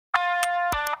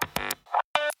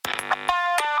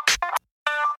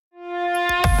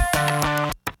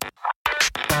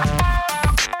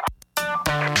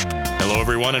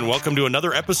everyone, and welcome to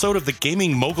another episode of the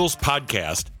Gaming Moguls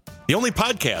Podcast, the only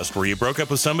podcast where you broke up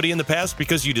with somebody in the past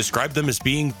because you described them as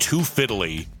being too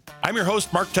fiddly. I'm your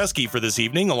host, Mark Teskey, for this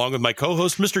evening, along with my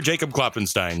co-host, Mr. Jacob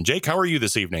Kloppenstein. Jake, how are you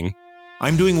this evening?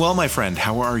 I'm doing well, my friend.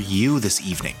 How are you this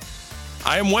evening?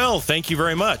 I am well, thank you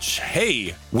very much.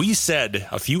 Hey, we said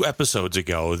a few episodes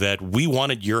ago that we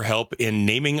wanted your help in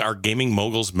naming our Gaming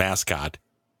Moguls mascot.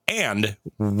 And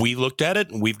we looked at it,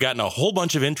 and we've gotten a whole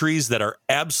bunch of entries that are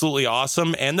absolutely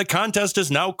awesome, and the contest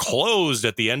is now closed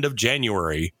at the end of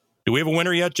January. Do we have a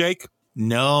winner yet, Jake?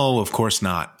 No, of course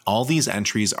not. All these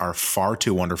entries are far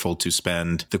too wonderful to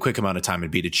spend the quick amount of time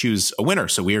it'd be to choose a winner.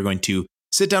 So we are going to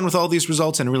sit down with all these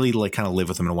results and really kind of live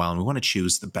with them in a while, and we want to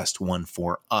choose the best one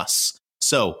for us.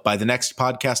 So by the next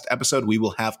podcast episode, we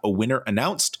will have a winner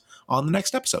announced on the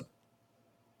next episode.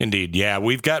 Indeed. Yeah,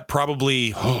 we've got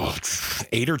probably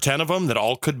 8 or 10 of them that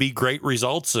all could be great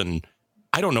results. And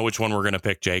I don't know which one we're going to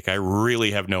pick, Jake. I really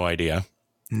have no idea.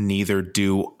 Neither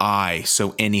do I.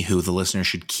 So anywho, the listener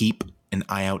should keep an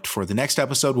eye out for the next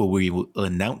episode where we will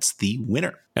announce the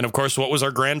winner. And of course, what was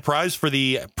our grand prize for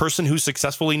the person who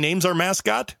successfully names our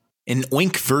mascot? An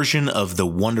Oink version of the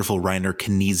wonderful Reiner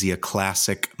Knizia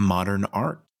classic Modern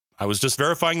Art. I was just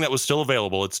verifying that was still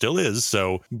available. It still is.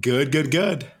 So Good.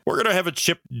 we're going to have it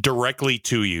shipped directly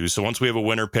to you. So once we have a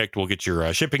winner picked, we'll get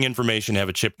your shipping information, have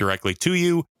it shipped directly to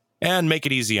you, and make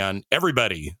it easy on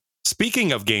everybody.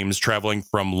 Speaking of games traveling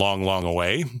from long, long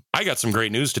away, I got some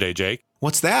great news today, Jake.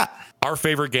 What's that? Our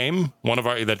favorite game, one of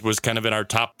our that was kind of in our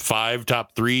top 5,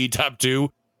 top 3, top 2.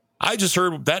 I just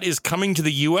heard that is coming to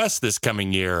the U.S. this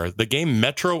coming year. The game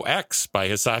Metro X by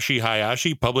Hisashi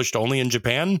Hayashi, published only in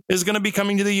Japan, is going to be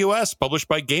coming to the U.S., published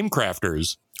by Game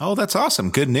Crafters. Oh, that's awesome.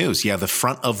 Good news. Yeah, the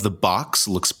front of the box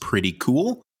looks pretty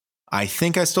cool. I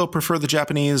think I still prefer the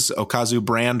Japanese Okazu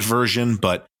brand version,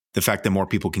 but the fact that more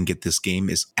people can get this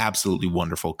game is absolutely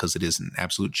wonderful because it is an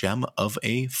absolute gem of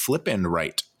a flip and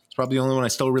right. It's probably the only one I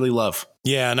still really love.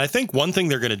 Yeah, and I think one thing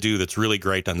they're going to do that's really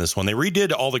great on this one, they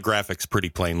redid all the graphics pretty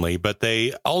plainly, but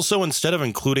they also, instead of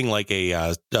including like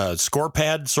a score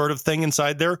pad sort of thing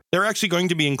inside there, they're actually going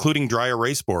to be including dry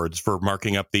erase boards for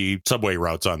marking up the subway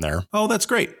routes on there. Oh, that's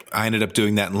great. I ended up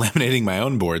doing that and laminating my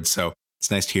own board, so it's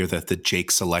nice to hear that the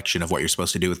Jake selection of what you're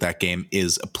supposed to do with that game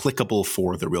is applicable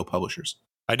for the real publishers.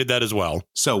 I did that as well.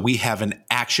 So we have an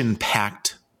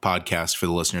action-packed podcast for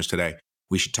the listeners today.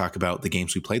 We should talk about the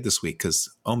games we played this week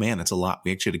because, oh man, it's a lot.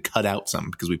 We actually had to cut out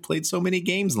some because we played so many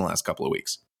games in the last couple of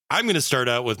weeks. I'm going to start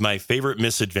out with my favorite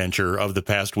misadventure of the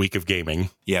past week of gaming.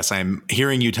 Yes, I'm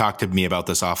hearing you talk to me about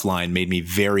this offline made me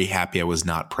very happy I was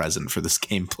not present for this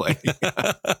gameplay.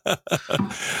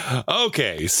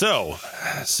 Okay, so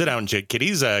sit down,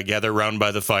 kiddies, gather around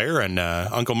by the fire, and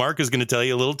Uncle Mark is going to tell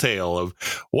you a little tale of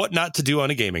what not to do on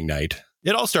a gaming night.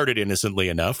 It all started innocently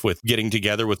enough with getting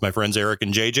together with my friends Eric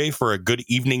and JJ for a good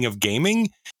evening of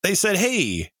gaming. They said,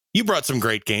 hey, you brought some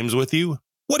great games with you.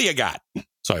 What do you got?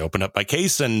 So I opened up my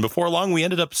case, and before long, we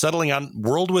ended up settling on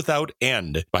World Without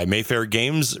End by Mayfair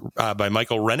Games by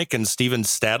Michael Rennick and Steven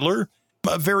Stadler.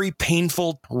 A very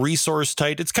painful,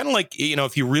 resource-tight. It's kind of like,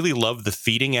 if you really love the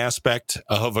feeding aspect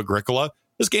of Agricola,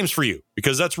 this game's for you,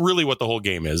 because that's really what the whole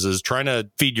game is trying to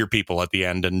feed your people at the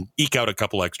end and eke out a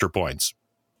couple extra points.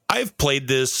 I've played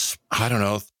this,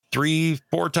 3-4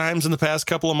 times in the past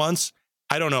couple of months.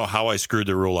 I don't know how I screwed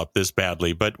the rule up this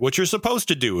badly, but what you're supposed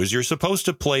to do is you're supposed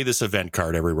to play this event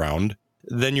card every round.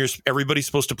 Then everybody's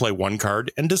supposed to play one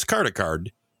card and discard a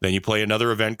card. Then you play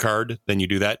another event card. Then you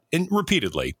do that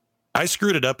repeatedly. I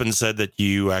screwed it up and said that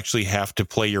you actually have to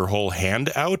play your whole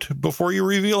hand out before you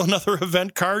reveal another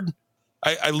event card.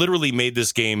 I literally made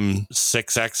this game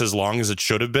 6x as long as it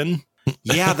should have been.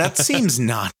 Yeah, that seems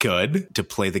not good to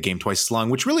play the game twice as long.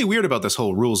 What's really weird about this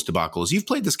whole rules debacle is you've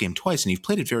played this game twice and you've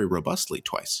played it very robustly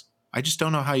twice. I just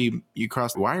don't know how you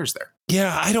cross the wires there.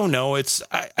 Yeah, I don't know.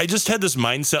 I just had this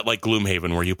mindset like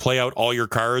Gloomhaven where you play out all your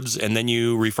cards and then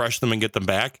you refresh them and get them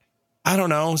back. I don't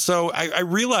know. So I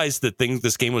realized that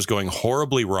this game was going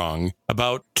horribly wrong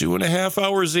about 2.5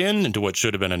 hours into what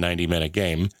should have been a 90-minute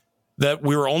game, that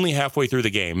we were only halfway through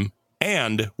the game.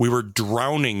 And we were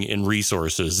drowning in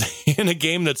resources in a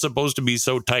game that's supposed to be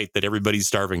so tight that everybody's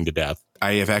starving to death.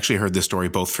 I have actually heard this story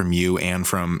both from you and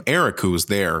from Eric, who was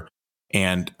there.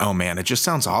 And oh man, it just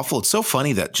sounds awful. It's so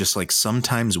funny that just like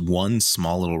sometimes one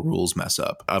small little rules mess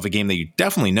up of a game that you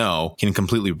definitely know can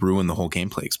completely ruin the whole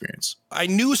gameplay experience. I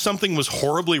knew something was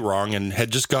horribly wrong and had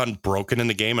just gone broken in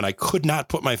the game, and I could not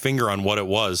put my finger on what it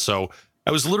was. So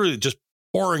I was literally just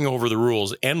poring over the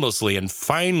rules endlessly, and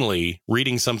finally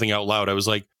reading something out loud, I was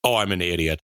like, oh, I'm an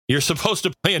idiot. You're supposed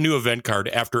to play a new event card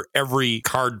after every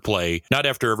card play, not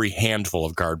after every handful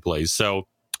of card plays. So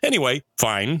Anyway,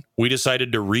 fine. We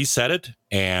decided to reset it,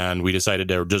 and we decided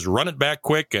to just run it back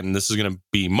quick, and this is going to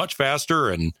be much faster,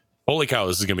 and holy cow,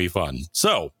 this is going to be fun.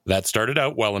 So that started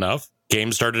out well enough.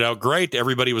 Game started out great.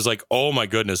 Everybody was like, oh my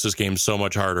goodness, this game's so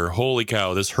much harder. Holy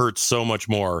cow, this hurts so much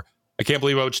more. I can't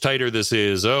believe how much tighter this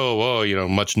is.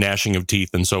 Much gnashing of teeth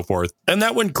and so forth. And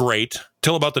that went great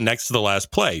till about the next to the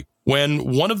last play,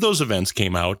 when one of those events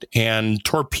came out and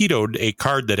torpedoed a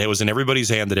card that was in everybody's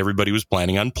hand that everybody was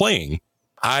planning on playing.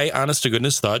 I, honest to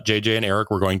goodness, thought JJ and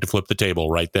Eric were going to flip the table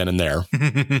right then and there.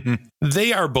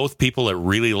 They are both people that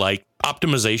really like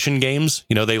optimization games.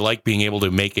 They like being able to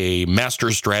make a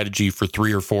master strategy for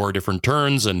 3 or 4 different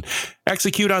turns and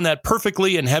execute on that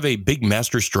perfectly and have a big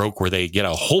master stroke where they get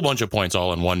a whole bunch of points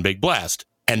all in one big blast.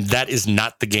 And that is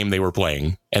not the game they were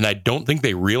playing. And I don't think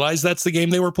they realized that's the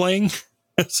game they were playing.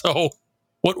 So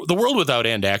what The World Without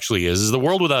End actually is The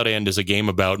World Without End is a game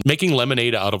about making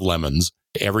lemonade out of lemons.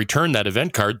 Every turn, that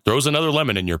event card throws another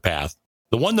lemon in your path.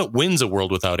 The one that wins A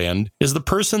World Without End is the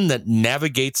person that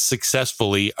navigates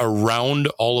successfully around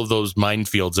all of those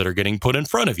minefields that are getting put in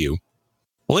front of you.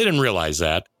 Well, they didn't realize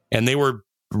that, and they were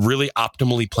really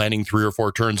optimally planning 3 or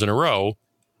 4 turns in a row,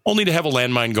 only to have a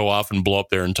landmine go off and blow up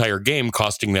their entire game,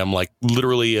 costing them like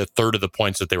literally a third of the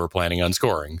points that they were planning on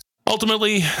scoring.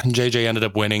 Ultimately, JJ ended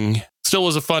up winning. Still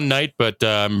was a fun night, but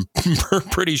I'm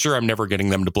pretty sure I'm never getting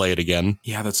them to play it again.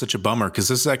 Yeah, that's such a bummer, because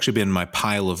this has actually been my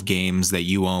pile of games that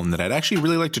you own that I'd actually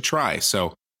really like to try.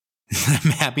 So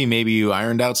I'm happy maybe you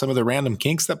ironed out some of the random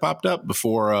kinks that popped up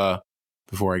before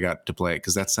I got to play it,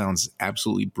 because that sounds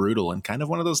absolutely brutal and kind of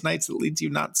one of those nights that leads you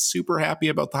not super happy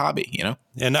about the hobby,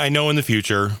 And I know in the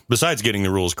future, besides getting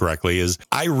the rules correctly, is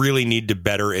I really need to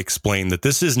better explain that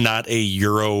this is not a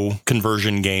Euro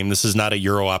conversion game. This is not a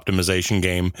Euro optimization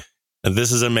game.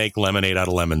 This is a make lemonade out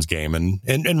of lemons game,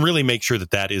 and really make sure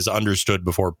that is understood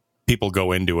before people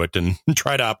go into it and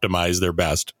try to optimize their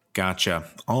best. Gotcha.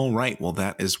 All right. Well,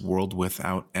 that is World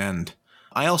Without End.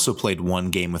 I also played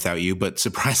one game without you, but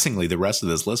surprisingly, the rest of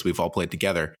this list we've all played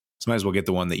together. So might as well get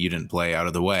the one that you didn't play out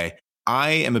of the way.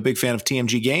 I am a big fan of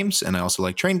TMG games, and I also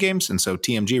like train games. And so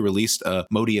TMG released a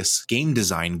Modius game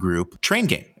design group train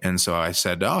game. And so I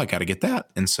said, I got to get that.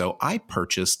 And so I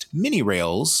purchased Mini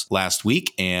Rails last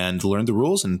week and learned the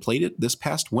rules and played it this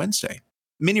past Wednesday.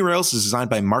 Mini Rails is designed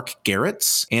by Mark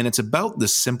Garretts, and it's about the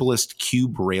simplest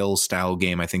cube rail style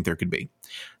game I think there could be.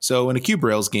 So in a cube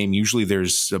rails game, usually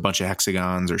there's a bunch of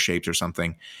hexagons or shapes or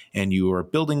something, and you are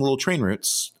building little train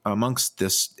routes amongst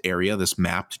this area, this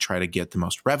map, to try to get the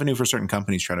most revenue for certain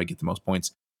companies, try to get the most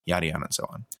points, yada, yada, and so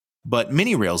on. But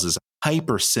Mini Rails is a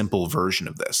hyper simple version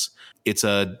of this. It's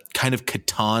a kind of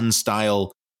Catan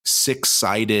style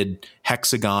 6-sided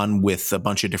hexagon with a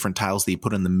bunch of different tiles that you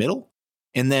put in the middle.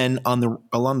 And then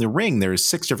along the ring, there's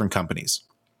 6 different companies,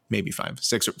 maybe 5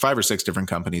 or 6 different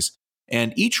companies.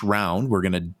 And each round, we're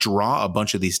going to draw a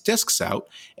bunch of these discs out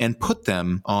and put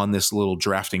them on this little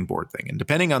drafting board thing. And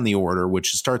depending on the order,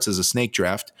 which starts as a snake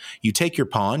draft, you take your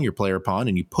player pawn,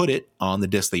 and you put it on the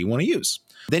disc that you want to use.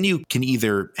 Then you can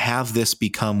either have this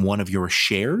become one of your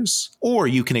shares, or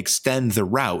you can extend the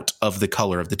route of the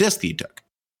color of the disc that you took.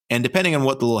 And depending on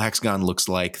what the little hexagon looks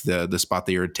like, the spot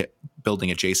that you're building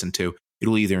adjacent to,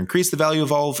 it'll either increase the value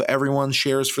of all of everyone's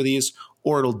shares for these,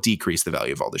 or it'll decrease the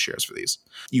value of all the shares for these.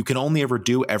 You can only ever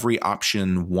do every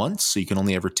option once, so you can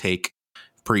only ever take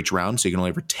per each round, so you can only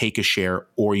ever take a share,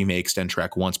 or you may extend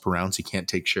track once per round, so you can't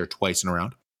take share twice in a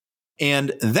round.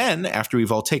 And then, after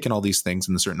we've all taken all these things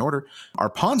in a certain order, our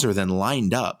pawns are then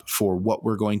lined up for what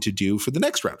we're going to do for the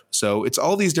next round. So it's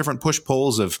all these different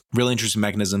push-pulls of really interesting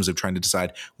mechanisms of trying to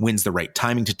decide when's the right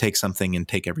timing to take something and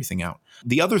take everything out.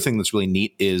 The other thing that's really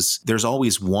neat is there's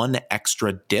always one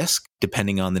extra disc,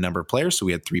 depending on the number of players. So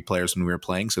we had 3 players when we were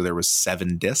playing, so there was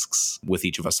 7 discs, with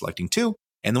each of us selecting 2.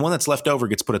 And the one that's left over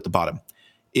gets put at the bottom.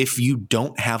 If you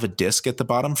don't have a disc at the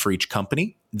bottom for each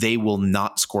company, they will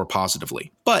not score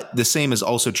positively. But the same is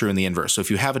also true in the inverse. So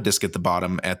if you have a disc at the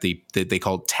bottom at they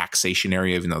call it taxation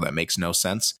area, even though that makes no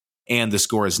sense, and the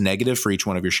score is negative for each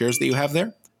one of your shares that you have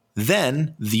there,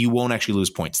 then you won't actually lose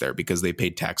points there, because they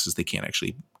paid taxes. They can't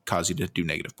actually cause you to do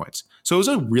negative points. So it was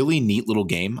a really neat little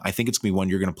game. I think it's going to be one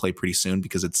you're going to play pretty soon,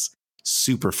 because it's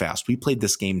super fast. We played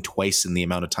this game twice in the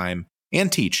amount of time, and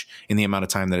teach in the amount of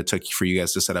time that it took for you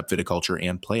guys to set up Viticulture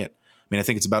and play it. I mean, I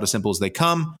think it's about as simple as they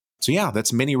come. So yeah,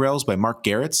 that's Mini Rails by Mark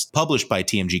Garretts, published by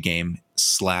TMG Game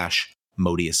 /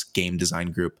 Modius Game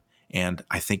Design Group. And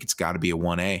I think it's got to be a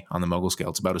 1A on the Mogul scale.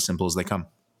 It's about as simple as they come.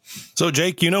 So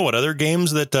Jake, you know what other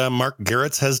games that Mark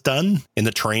Garretts has done in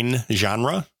the train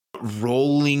genre?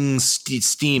 Rolling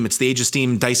Steam. It's the Age of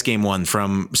Steam dice game one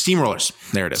from Steamrollers.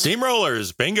 There it is.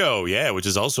 Steamrollers, bingo. Yeah, which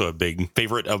is also a big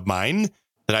favorite of mine.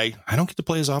 that I don't get to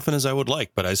play as often as I would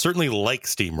like, but I certainly like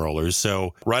steamrollers.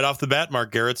 So right off the bat,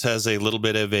 Mark Garretts has a little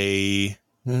bit of a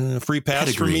free pass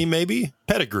Pedigree. for me, maybe.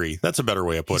 Pedigree. That's a better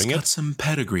way of putting He's it. got some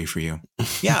pedigree for you.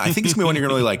 Yeah, I think it's going to be one you're going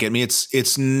to really like. I mean,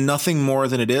 it's nothing more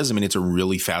than it is. I mean, it's a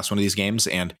really fast one of these games.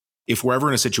 And if we're ever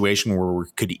in a situation where we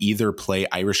could either play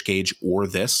Irish Gauge or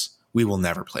this, we will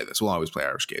never play this. We'll always play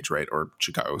Irish Gauge, right? Or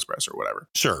Chicago Express or whatever.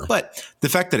 Sure. But the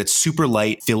fact that it's super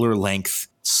light, filler length,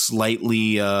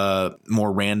 slightly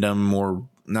more random, I'm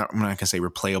not going to say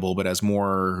replayable, but as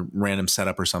more random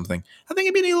setup or something, I think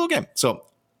it'd be a neat little game. So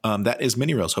that is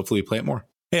Mini Rails. Hopefully we play it more.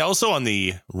 Hey, also on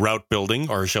the route building,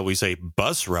 or shall we say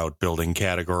bus route building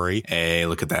category. Hey,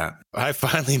 look at that. I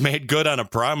finally made good on a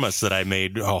promise that I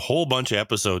made a whole bunch of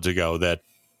episodes ago that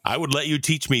I would let you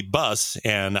teach me bus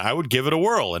and I would give it a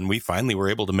whirl. And we finally were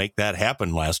able to make that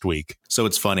happen last week. So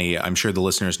it's funny. I'm sure the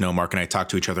listeners know Mark and I talk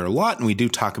to each other a lot, and we do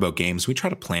talk about games. We try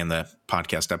to plan the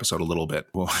podcast episode a little bit.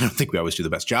 Well, I don't think we always do the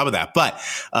best job of that, but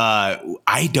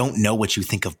I don't know what you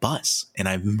think of bus, and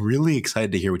I'm really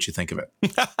excited to hear what you think of it.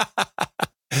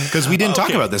 Because we didn't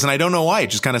talk about this, and I don't know why. It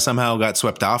just kind of somehow got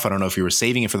swept off. I don't know if you were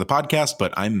saving it for the podcast,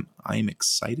 but I'm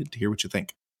excited to hear what you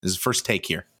think. This is first take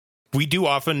here. We do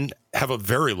often have a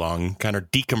very long kind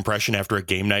of decompression after a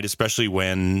game night, especially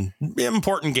when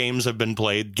important games have been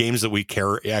played, games that we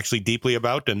care actually deeply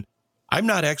about. And I'm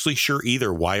not actually sure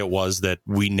either why it was that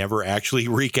we never actually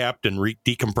recapped and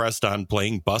decompressed on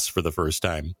playing Bus for the first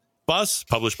time. Bus,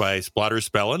 published by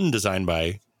Splatterspellen, designed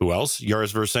by who else?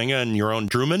 Joris Versinga and Jeroen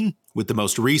Druman. With the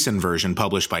most recent version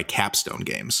published by Capstone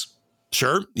Games.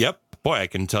 Sure. Yep. Boy, I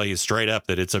can tell you straight up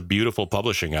that it's a beautiful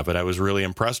publishing of it. I was really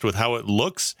impressed with how it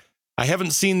looks. I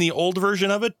haven't seen the old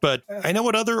version of it, but I know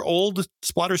what other old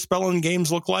Splatterspellen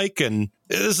games look like, and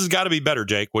this has got to be better,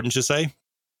 Jake, wouldn't you say?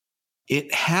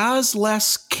 It has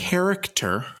less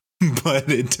character,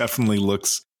 but it definitely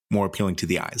looks more appealing to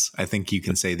the eyes. I think you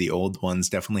can say the old ones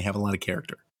definitely have a lot of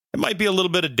character. It might be a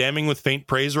little bit of damning with faint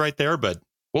praise right there, but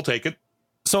we'll take it.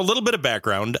 So a little bit of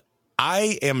background.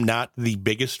 I am not the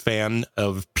biggest fan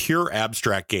of pure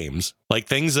abstract games, like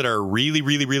things that are really,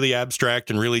 really, really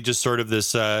abstract and really just sort of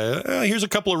this, here's a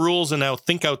couple of rules and now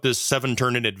think out this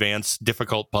 7-turn in advance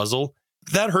difficult puzzle.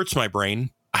 That hurts my brain.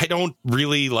 I don't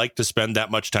really like to spend that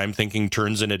much time thinking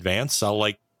turns in advance. I'll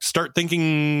start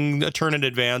thinking a turn in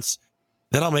advance,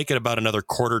 then I'll make it about another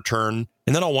quarter turn,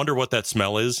 and then I'll wonder what that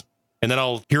smell is. And then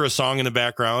I'll hear a song in the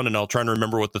background and I'll try to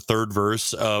remember what the third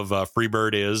verse of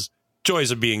Freebird is. Joys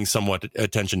of being somewhat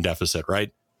attention deficit,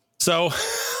 right? So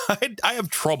I have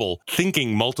trouble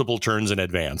thinking multiple turns in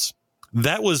advance.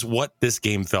 That was what this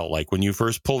game felt like when you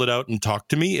first pulled it out and talked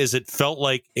to me, is it felt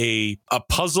like a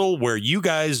puzzle where you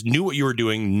guys knew what you were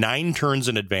doing 9 turns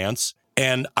in advance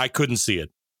and I couldn't see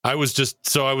it. I was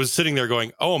sitting there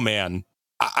going, oh man,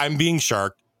 I'm being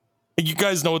sharked. You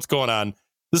guys know what's going on.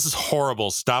 This is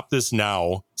horrible. Stop this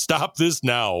now. Stop this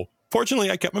now. Fortunately,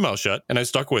 I kept my mouth shut and I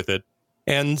stuck with it.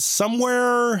 And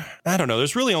somewhere, I don't know,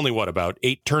 there's really only about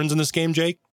 8 turns in this game,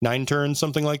 Jake? 9 turns,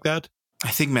 something like that? I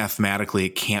think mathematically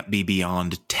it can't be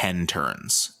beyond 10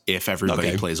 turns if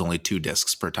everybody plays only 2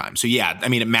 discs per time. So yeah, I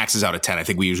mean, it maxes out at 10. I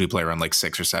think we usually play around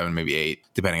 6 or 7, maybe 8,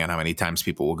 depending on how many times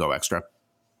people will go extra.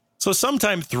 So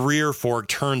sometime 3 or 4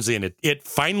 turns in, it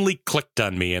finally clicked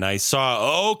on me and I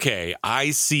saw, okay,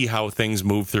 I see how things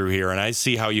move through here and I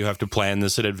see how you have to plan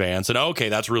this in advance. And okay,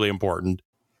 that's really important.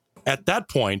 At that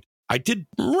point, I did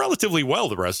relatively well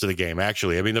the rest of the game,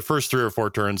 actually. I mean, the first 3 or 4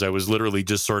 turns, I was literally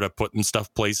just sort of putting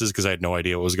stuff places because I had no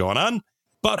idea what was going on.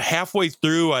 About halfway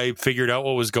through, I figured out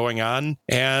what was going on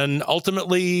and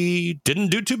ultimately didn't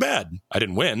do too bad. I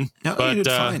didn't win, no, but you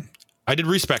did fine. I did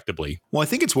respectably. Well, I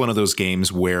think it's one of those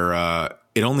games where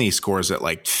it only scores at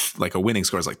like a winning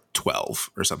score is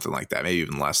 12 or something like that, maybe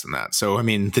even less than that. So, I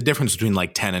mean, the difference between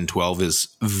 10 and 12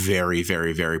 is very,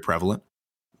 very, very prevalent.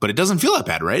 But it doesn't feel that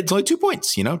bad, right? It's only 2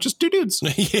 points, just 2 dudes.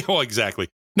 Yeah, well, exactly.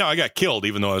 No, I got killed,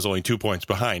 even though I was only 2 points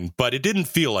behind. But it didn't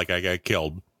feel like I got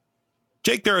killed.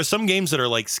 Jake, there are some games that are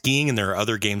like skiing, and there are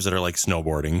other games that are like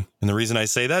snowboarding. And the reason I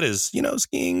say that is,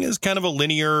 skiing is kind of a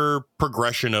linear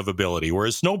progression of ability,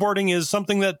 whereas snowboarding is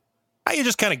something that you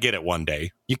just kind of get it one day.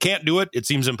 You can't do it. It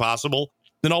seems impossible.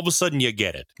 Then all of a sudden you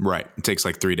get it. Right. It takes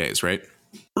 3 days, right?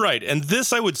 Right. And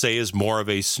this, I would say, is more of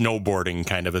a snowboarding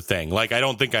kind of a thing. I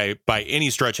don't think I, by any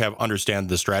stretch, understand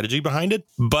the strategy behind it,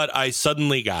 but I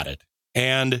suddenly got it.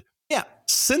 And yeah,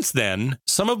 since then,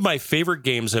 some of my favorite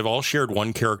games have all shared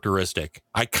one characteristic.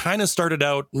 I kind of started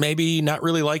out maybe not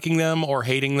really liking them or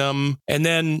hating them, and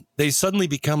then they suddenly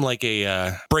become like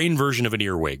a brain version of an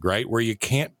earwig, right? Where you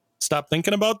can't stop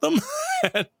thinking about them.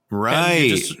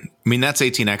 Right. I mean, that's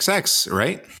 18XX,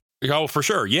 right? Oh, for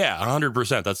sure. Yeah,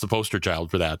 100%. That's the poster child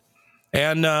for that.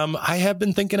 And I have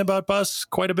been thinking about Bus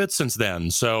quite a bit since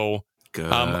then. So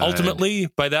Good. Ultimately,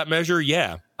 by that measure,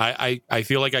 yeah, I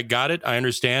feel like I got it. I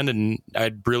understand. And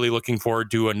I'm really looking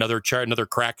forward to another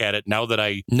crack at it now that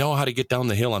I know how to get down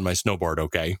the hill on my snowboard.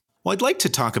 Okay. Well, I'd like to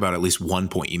talk about at least one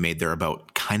point you made there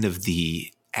about kind of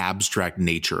the abstract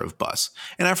nature of Bus.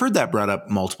 And I've heard that brought up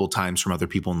multiple times from other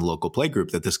people in the local play group,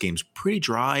 that this game's pretty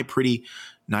dry, pretty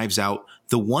knives out.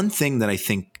 The one thing that I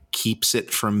think keeps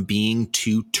it from being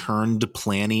too turned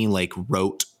planny, like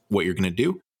rote what you're going to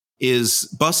do, is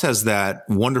Bus has that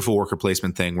wonderful worker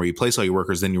placement thing where you place all your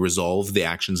workers, then you resolve the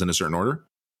actions in a certain order.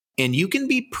 And you can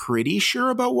be pretty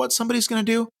sure about what somebody's going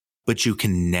to do, but you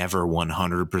can never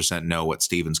 100% know what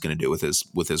Steven's going to do with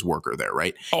his worker there,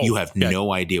 right? You have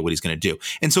no idea what he's going to do.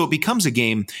 And so it becomes a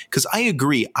game, because I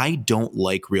agree, I don't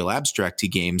like real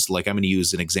abstracty games. Like, I'm going to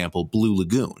use an example, Blue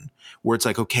Lagoon, where it's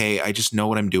like, okay, I just know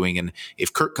what I'm doing. And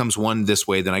if Kurt comes one this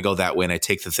way, then I go that way and I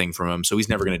take the thing from him. So he's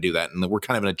never going to do that. And we're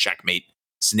kind of in a checkmate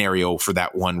scenario for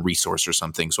that one resource or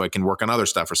something. So I can work on other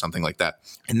stuff or something like that.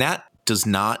 And that does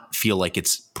not feel like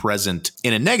it's present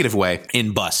in a negative way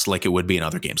in Bus like it would be in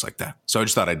other games like that. So I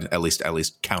just thought I'd at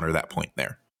least counter that point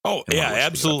there. Oh, yeah,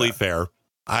 absolutely fair.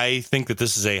 I think that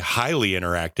this is a highly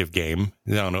interactive game.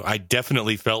 I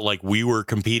definitely felt like we were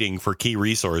competing for key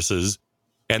resources,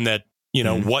 and that,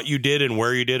 what you did and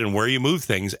where you moved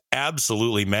things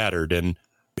absolutely mattered. And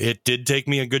it did take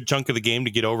me a good chunk of the game to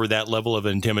get over that level of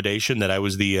intimidation, that I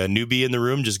was the newbie in the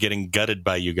room just getting gutted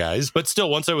by you guys. But still,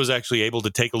 once I was actually able to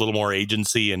take a little more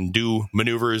agency and do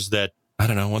maneuvers that, I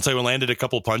don't know, once I landed a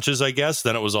couple punches, I guess,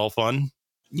 then it was all fun.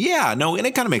 Yeah, no, and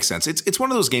it kind of makes sense. It's one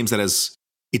of those games that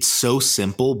it's so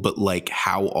simple, but like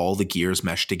how all the gears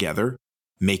mesh together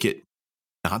make it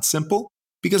not simple.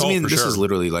 Because this is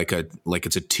literally like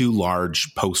it's a too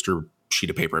large poster sheet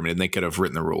of paper. I mean, they could have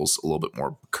written the rules a little bit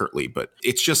more curtly, but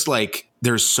it's just like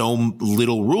there's so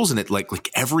little rules in it. Like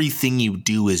everything you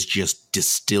do is just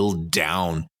distilled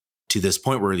down to this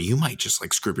point where you might just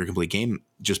like screw up your complete game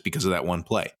just because of that one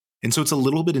play. And so it's a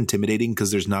little bit intimidating because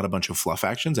there's not a bunch of fluff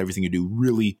actions. Everything you do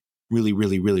really, really,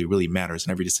 really, really, really matters.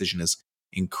 And every decision is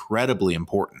incredibly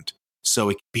important. So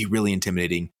it can be really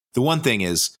intimidating. The one thing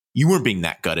is, you weren't being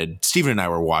that gutted. Steven and I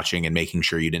were watching and making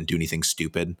sure you didn't do anything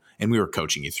stupid, and we were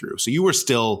coaching you through. So you were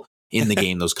still in the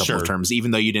game those couple of terms,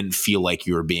 even though you didn't feel like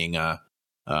you were being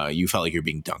you felt like you were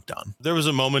being dunked on. There was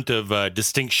a moment of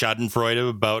distinct schadenfreude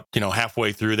about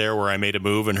halfway through there where I made a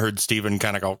move and heard Steven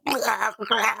kind of go.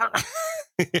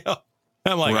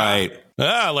 I'm like, right.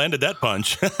 I landed that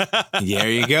punch. There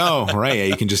you go. Right. Yeah,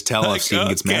 you can just tell if Steven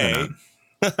gets mad or not.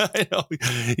 I know.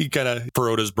 He kind of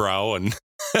furrowed his brow and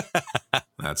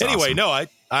that's anyway, awesome. no,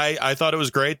 I thought it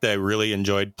was great. I really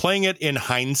enjoyed playing it. In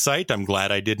hindsight, I'm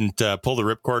glad I didn't pull the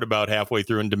ripcord about halfway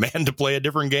through and demand to play a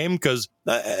different game, because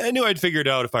I knew I'd figure it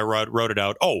out if I wrote it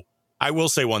out. Oh, I will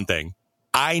say one thing.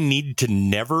 I need to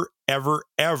never, ever,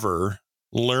 ever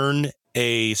learn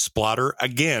a splotter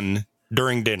again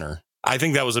during dinner. I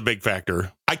think that was a big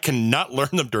factor. I cannot learn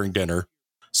them during dinner.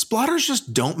 Splotters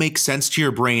just don't make sense to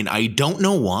your brain. I don't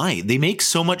know why. They make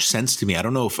so much sense to me. I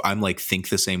don't know if I'm like think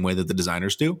the same way that the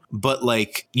designers do, but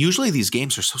like usually these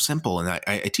games are so simple, and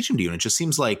I teach them to you, and it just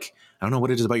seems like, I don't know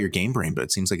what it is about your game brain, but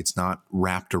it seems like it's not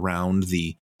wrapped around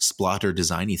the splotter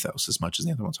design ethos as much as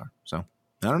the other ones are. So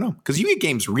I don't know, because you get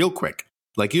games real quick.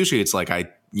 Like usually it's like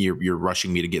you're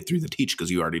rushing me to get through the teach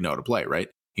because you already know how to play, right?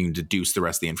 You can deduce the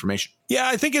rest of the information. Yeah,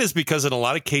 I think it is because in a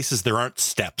lot of cases there aren't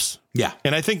steps. Yeah.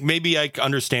 And I think maybe I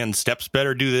understand steps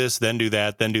better. Do this, then do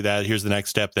that, then do that. Here's the next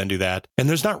step, then do that. And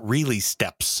there's not really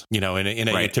steps, in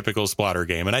a typical splotter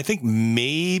game. And I think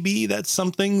maybe that's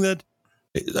something that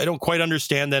I don't quite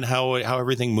understand then how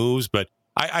everything moves. But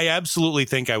I absolutely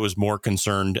think I was more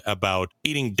concerned about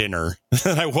eating dinner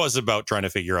than I was about trying to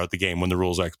figure out the game when the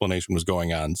rules explanation was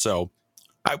going on. So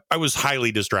I was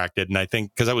highly distracted, and I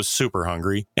think because I was super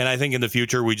hungry, and I think in the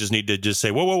future we just need to just say,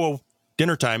 whoa,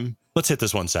 dinner time. Let's hit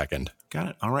this 1 second. Got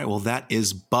it. All right. Well, that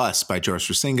is Bus by Joris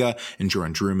Rusinga and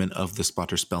Joran Druman of the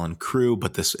Splatterspellen crew,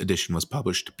 but this edition was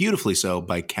published beautifully so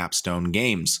by Capstone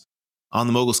Games. On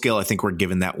the Mogul scale, I think we're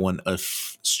giving that one a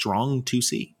strong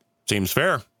 2C. Seems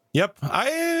fair. Yep.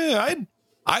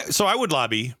 So I would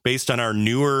lobby, based on our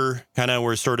newer kind of,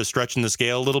 we're sort of stretching the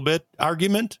scale a little bit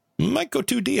argument. Might go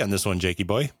 2D on this one, Jakey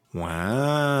boy.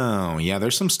 Wow. Yeah,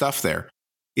 there's some stuff there.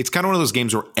 It's kind of one of those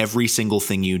games where every single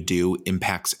thing you do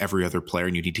impacts every other player,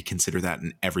 and you need to consider that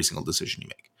in every single decision you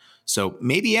make. So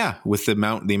maybe, yeah, with the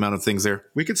amount of things there,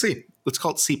 we could see. Let's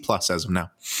call it C+ as of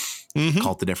now.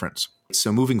 Call it the difference.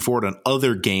 So moving forward on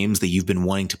other games that you've been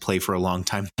wanting to play for a long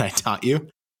time that I taught you,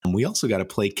 we also got to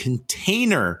play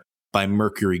Container by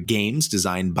Mercury Games,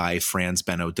 designed by Franz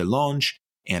Benno Delonge.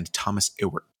 and Thomas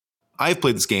Ewert. I've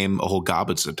played this game a whole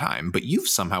goblet of time, but you've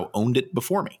somehow owned it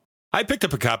before me. I picked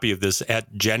up a copy of this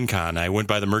at Gen Con. I went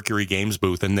by the Mercury Games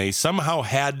booth, and they somehow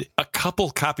had a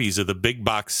couple copies of the big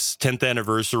box 10th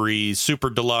anniversary Super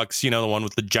Deluxe, the one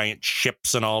with the giant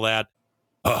ships and all that.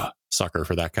 Sucker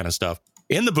for that kind of stuff.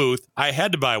 In the booth, I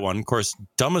had to buy one. Of course,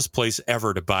 dumbest place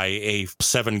ever to buy a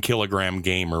 7-kilogram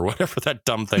game or whatever that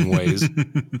dumb thing weighs.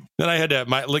 Then I had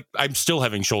to, I'm still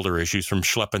having shoulder issues from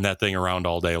schlepping that thing around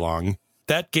all day long.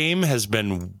 That game has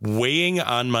been weighing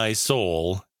on my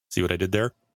soul. See what I did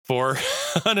there? For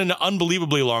an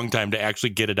unbelievably long time to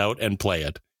actually get it out and play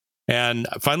it. And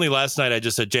finally, last night, I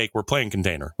just said, Jake, we're playing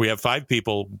Container. We have 5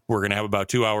 people. We're going to have about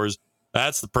 2 hours.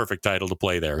 That's the perfect title to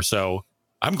play there. So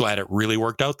I'm glad it really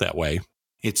worked out that way.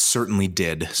 It certainly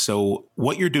did. So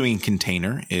what you're doing in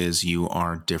Container is you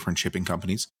are different shipping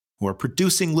companies who are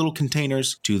producing little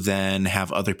containers to then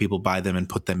have other people buy them and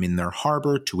put them in their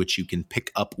harbor, to which you can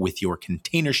pick up with your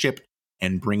container ship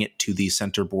and bring it to the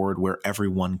center board where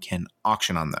everyone can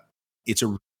auction on them. It's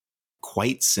a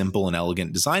quite simple and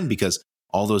elegant design because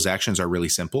all those actions are really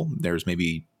simple. There's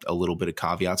maybe a little bit of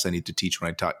caveats I need to teach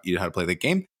when I taught you how to play the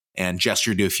game and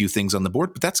gesture to a few things on the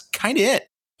board, but that's kind of it.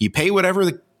 You pay whatever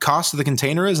the cost of the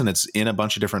container is, and it's in a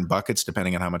bunch of different buckets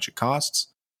depending on how much it costs,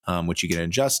 which you can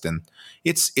adjust. And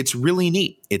it's really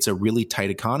neat. It's a really tight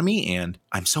economy, and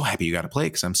I'm so happy you got to play it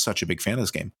because I'm such a big fan of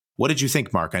this game. What did you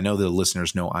think, Mark? I know the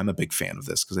listeners know I'm a big fan of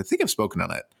this because I think I've spoken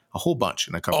on it a whole bunch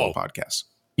in a couple of podcasts.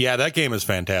 Yeah, that game is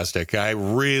fantastic. I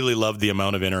really love the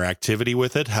amount of interactivity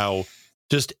with it, how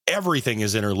just everything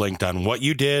is interlinked on what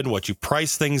you did, what you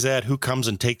price things at, who comes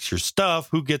and takes your stuff,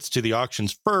 who gets to the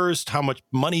auctions first, how much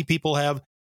money people have.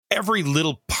 Every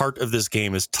little part of this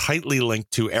game is tightly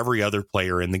linked to every other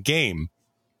player in the game.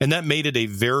 And that made it a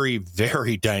very,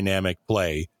 very dynamic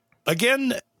play.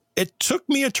 Again, it took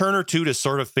me a turn or two to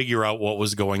sort of figure out what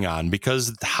was going on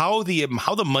because how the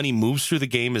money moves through the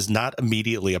game is not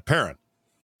immediately apparent.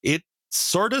 It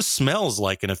sort of smells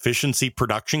like an efficiency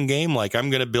production game. Like I'm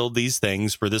going to build these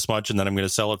things for this much and then I'm going to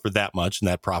sell it for that much. And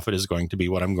that profit is going to be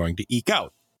what I'm going to eke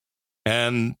out.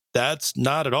 And that's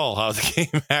not at all how the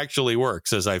game actually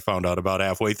works, as I found out about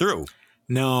halfway through.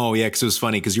 No, yeah, because it was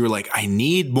funny because you were like, I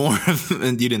need more.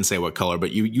 And you didn't say what color,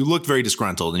 but you looked very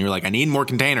disgruntled and you were like, I need more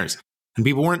containers. And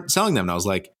people weren't selling them. And I was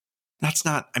like, that's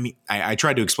not, I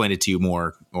tried to explain it to you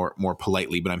more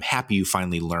politely, but I'm happy you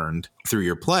finally learned through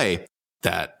your play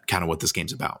that kind of what this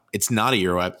game's about. It's not a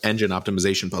Euro engine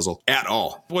optimization puzzle at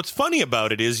all. What's funny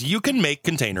about it is you can make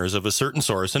containers of a certain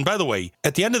source. And by the way,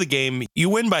 at the end of the game, you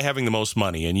win by having the most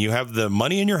money and you have the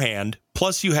money in your hand.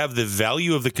 Plus you have the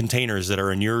value of the containers that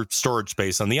are in your storage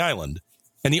space on the island.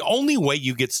 And the only way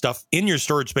you get stuff in your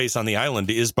storage space on the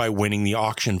island is by winning the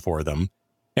auction for them.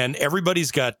 And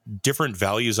everybody's got different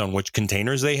values on which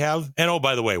containers they have. And oh,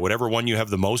 by the way, whatever one you have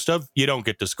the most of, you don't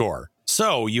get to score.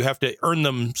 So you have to earn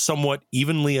them somewhat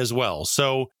evenly as well.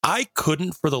 So I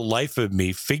couldn't for the life of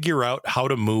me figure out how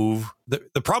to move.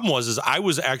 The problem was I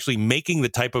was actually making the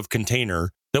type of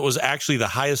container that was actually the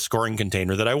highest scoring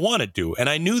container that I wanted to. And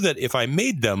I knew that if I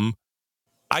made them,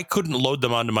 I couldn't load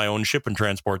them onto my own ship and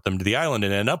transport them to the island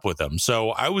and end up with them.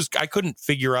 So I couldn't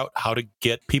figure out how to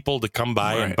get people to come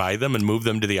by and buy them and move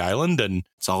them to the island. And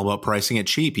it's all about pricing it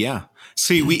cheap. Yeah.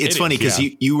 See, it's funny because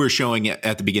you were showing it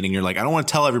at the beginning. You're like, I don't want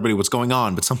to tell everybody what's going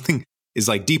on, but something is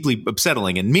like deeply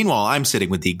upsetting. And meanwhile, I'm sitting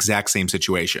with the exact same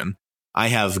situation. I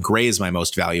have gray as my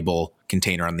most valuable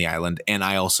container on the island. And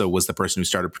I also was the person who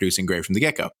started producing gray from the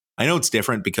get-go. I know it's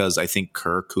different because I think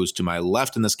Kirk, who's to my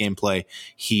left in this gameplay,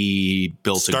 he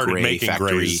built a gray factory.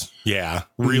 Grays. Yeah,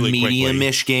 really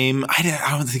medium-ish game.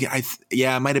 I don't think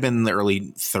it might have been in the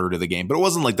early third of the game, but it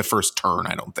wasn't like the first turn,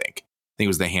 I don't think. I think it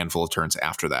was the handful of turns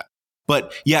after that.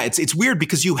 But yeah, it's weird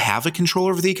because you have a control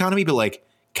over the economy, but like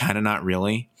kind of not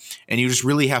really. And you just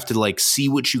really have to like see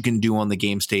what you can do on the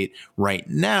game state right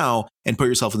now and put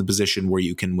yourself in the position where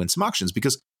you can win some auctions.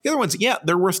 Because the other ones, yeah,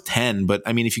 they're worth 10. But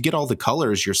I mean, if you get all the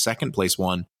colors, your second place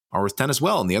one are worth 10 as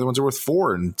well. And the other ones are worth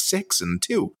 4 and 6 and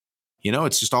 2. You know,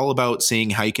 it's just all about seeing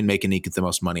how you can make and eke the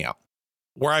most money out.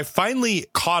 Where I finally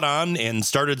caught on and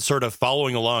started sort of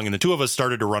following along, and the two of us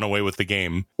started to run away with the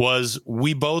game, was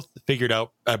we both figured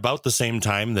out about the same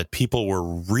time that people were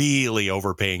really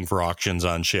overpaying for auctions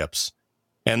on ships.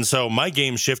 And so my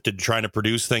game shifted to trying to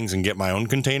produce things and get my own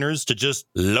containers to just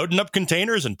loading up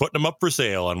containers and putting them up for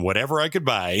sale on whatever I could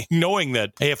buy, knowing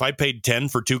that, hey, if I paid 10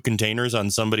 for 2 containers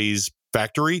on somebody's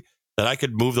factory, that I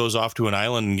could move those off to an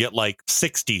island and get like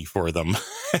 60 for them.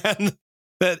 And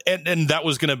And that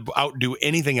was going to outdo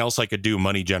anything else I could do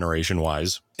money generation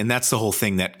wise. And that's the whole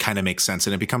thing that kind of makes sense.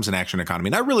 And it becomes an action economy.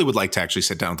 And I really would like to actually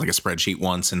sit down with like a spreadsheet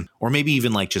once, or maybe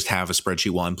even like just have a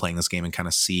spreadsheet while I'm playing this game and kind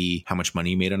of see how much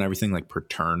money you made on everything, like per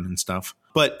turn and stuff.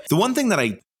 But the one thing that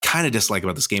I kind of dislike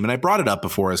about this game, and I brought it up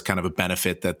before as kind of a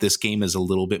benefit, that this game is a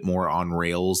little bit more on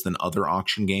rails than other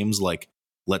auction games, like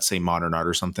let's say Modern Art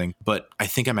or something. But I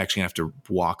think I'm actually going to have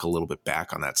to walk a little bit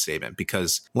back on that statement,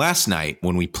 because last night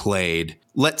when we played,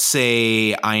 let's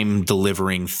say I'm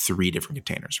delivering 3 different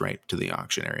containers, right, to the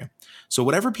auction area. So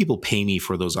whatever people pay me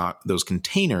for those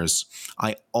containers,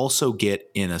 I also get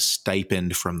in a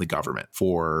stipend from the government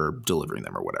for delivering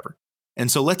them or whatever. And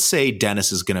so let's say Dennis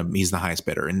he's the highest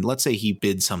bidder. And let's say he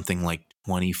bids something like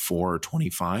 24 or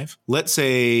 25. Let's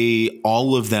say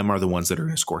all of them are the ones that are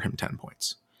going to score him 10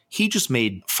 points. He just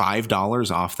made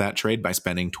 $5 off that trade by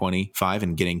spending $25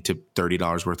 and getting to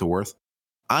 $30 worth of worth.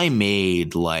 I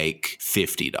made like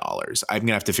 $50. I'm going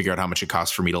to have to figure out how much it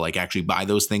costs for me to like actually buy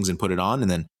those things and put it on,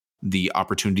 and then the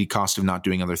opportunity cost of not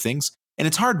doing other things. And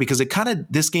it's hard because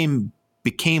this game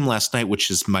became last night,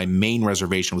 which is my main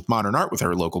reservation with Modern Art with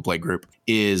our local play group,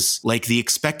 is like the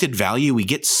expected value. We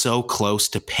get so close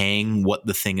to paying what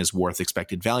the thing is worth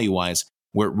expected value wise,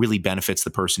 where it really benefits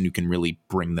the person who can really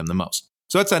bring them the most.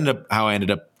 So that's how I ended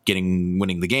up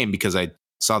winning the game, because I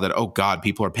saw that, oh God,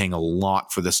 people are paying a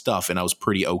lot for this stuff. And I was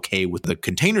pretty okay with the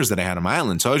containers that I had on my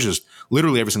island. So I was just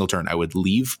literally every single turn, I would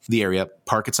leave the area,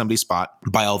 park at somebody's spot,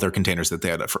 buy all their containers that they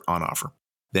had on offer.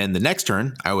 Then the next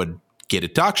turn, I would get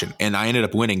it to auction. And I ended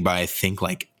up winning by, I think,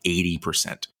 like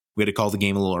 80%. We had to call the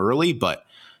game a little early, but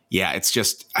yeah, it's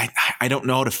just, I don't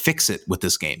know how to fix it with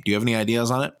this game. Do you have any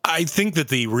ideas on it? I think that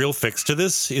the real fix to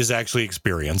this is actually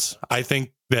experience. I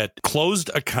think that closed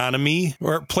economy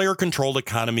or player controlled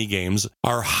economy games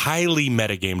are highly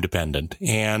metagame dependent.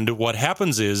 And what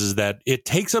happens is that it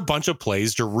takes a bunch of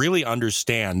plays to really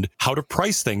understand how to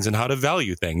price things and how to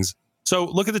value things. So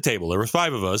look at the table. There were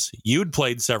 5 of us. You'd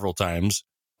played several times.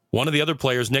 One of the other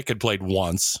players, Nick, had played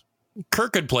once.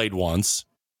 Kirk had played once.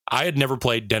 I had never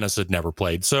played. Dennis had never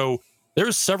played. So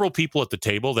there's several people at the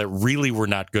table that really were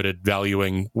not good at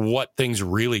valuing what things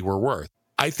really were worth.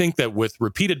 I think that with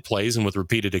repeated plays and with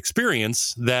repeated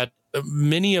experience, that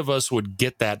many of us would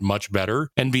get that much better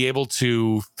and be able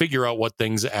to figure out what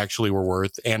things actually were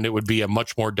worth. And it would be a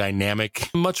much more dynamic,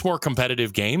 much more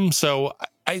competitive game. So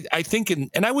I think,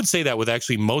 and I would say that with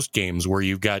actually most games where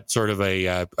you've got sort of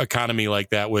a economy like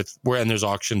that and there's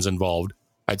auctions involved.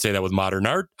 I'd say that with Modern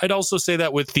Art. I'd also say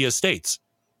that with the Estates,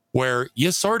 where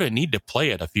you sort of need to play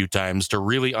it a few times to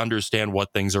really understand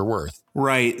what things are worth.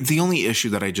 Right. The only issue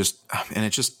that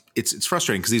it's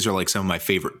frustrating because these are like some of my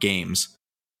favorite games.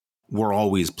 We're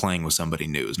always playing with somebody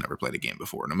new who's never played a game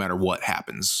before, no matter what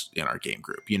happens in our game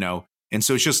group, you know? And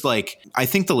so it's just like, I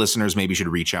think the listeners maybe should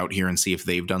reach out here and see if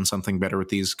they've done something better with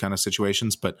these kind of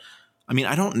situations. But I mean,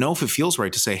 I don't know if it feels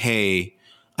right to say, hey,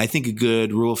 I think a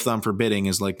good rule of thumb for bidding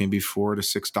is like maybe $4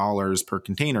 to $6 per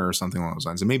container or something along those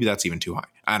lines. And maybe that's even too high.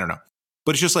 I don't know.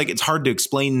 But it's just like, it's hard to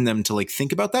explain them to like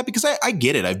think about that, because I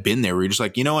get it. I've been there where you're just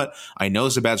like, you know what? I know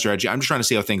it's a bad strategy. I'm just trying to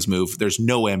see how things move. There's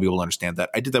no way I'm able to understand that.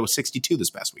 I did that with 62 this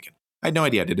past weekend. I had no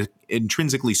idea. I did an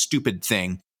intrinsically stupid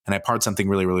thing and I parred something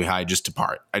really, really high just to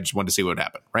par it. I just wanted to see what would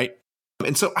happen. Right.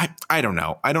 And so I don't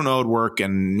know. I don't know how it would work,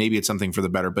 and maybe it's something for the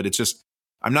better, but it's just,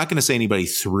 I'm not going to say anybody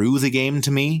threw the game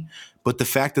to me, but the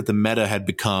fact that the meta had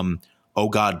become, oh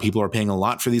God, people are paying a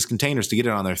lot for these containers to get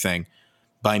it on their thing.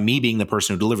 By me being the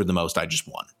person who delivered the most, I just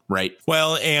won, right?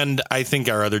 Well, and I think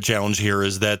our other challenge here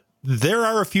is that there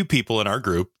are a few people in our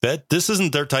group that this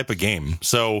isn't their type of game.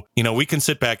 So, you know, we can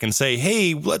sit back and say,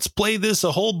 hey, let's play this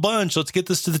a whole bunch. Let's get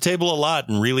this to the table a lot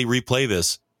and really replay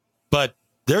this. But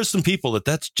there's some people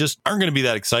that's just aren't going to be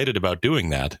that excited about doing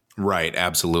that. Right.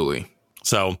 Absolutely.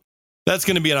 So that's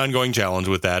going to be an ongoing challenge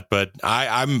with that. But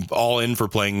I'm all in for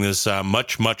playing this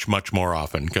much, much, much more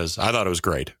often, because I thought it was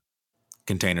great.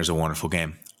 Container's a wonderful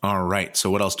game. All right. So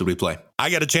what else did we play?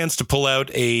 I got a chance to pull out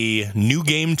a new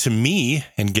game to me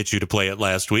and get you to play it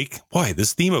last week. Boy,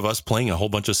 this theme of us playing a whole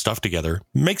bunch of stuff together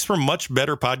makes for much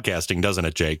better podcasting, doesn't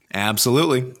it, Jake?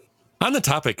 Absolutely. On the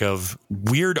topic of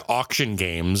weird auction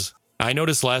games, I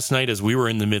noticed last night as we were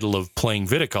in the middle of playing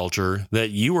Viticulture that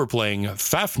you were playing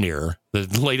Fafnir, the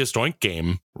latest Oink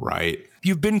game. Right.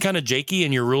 You've been kind of jakey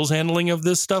in your rules handling of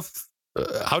this stuff.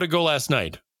 How'd it go last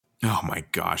night? Oh my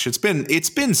gosh, it's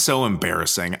been so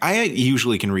embarrassing. I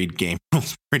usually can read game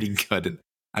rules pretty good, and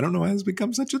I don't know how it's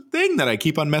become such a thing that I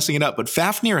keep on messing it up. But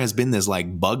Fafnir has been this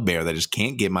like bugbear that I just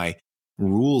can't get my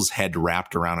rules head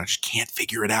wrapped around. I just can't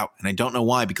figure it out, and I don't know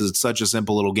why, because it's such a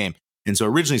simple little game. And so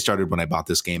originally started when I bought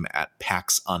this game at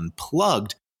PAX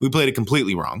Unplugged. We played it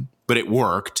completely wrong, but it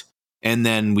worked. And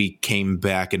then we came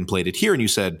back and played it here, and you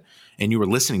said, and you were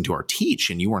listening to our teach,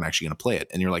 and you weren't actually going to play it.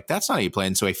 And you're like, that's not how you play.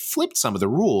 And so I flipped some of the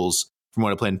rules from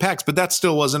what I played in PAX, but that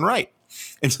still wasn't right.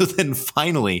 And so then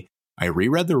finally, I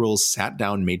reread the rules, sat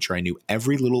down, made sure I knew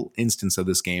every little instance of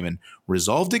this game, and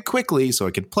resolved it quickly so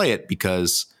I could play it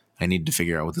because I needed to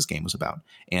figure out what this game was about.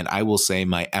 And I will say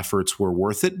my efforts were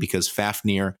worth it because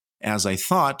Fafnir, as I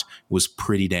thought, was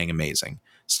pretty dang amazing.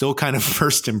 Still kind of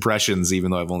first impressions, even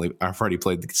though I've already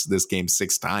played this game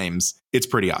 6 times. It's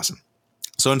pretty awesome.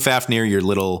 So in Fafnir, you're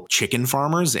little chicken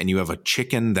farmers, and you have a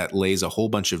chicken that lays a whole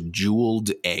bunch of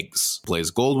jeweled eggs.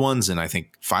 Lays gold ones, and I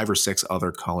think 5 or 6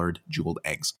 other colored jeweled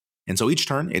eggs. And so each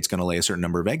turn, it's going to lay a certain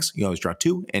number of eggs. You always draw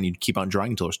 2, and you keep on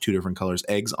drawing until there's 2 different colors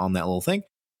eggs on that little thing.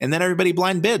 And then everybody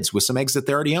blind bids with some eggs that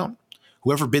they already own.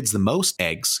 Whoever bids the most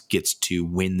eggs gets to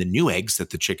win the new eggs that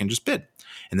the chicken just bid.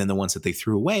 And then the ones that they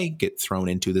threw away get thrown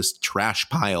into this trash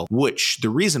pile, which the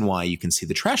reason why you can see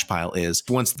the trash pile is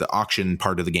once the auction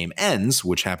part of the game ends,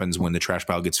 which happens when the trash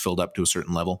pile gets filled up to a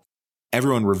certain level,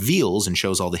 everyone reveals and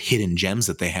shows all the hidden gems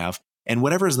that they have. And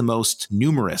whatever is the most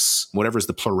numerous, whatever is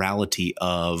the plurality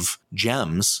of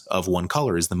gems of one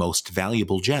color is the most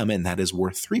valuable gem, and that is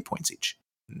worth 3 points each.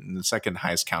 And the second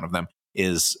highest count of them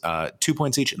is 2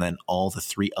 points each, and then all the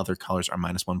 3 other colors are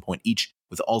minus 1 point each,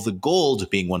 with all the gold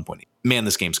being 1 point each. Man,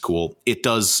 this game's cool. It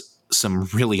does some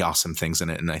really awesome things in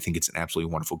it, and I think it's an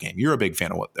absolutely wonderful game. You're a big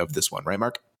fan of this one, right,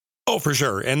 Mark? Oh, for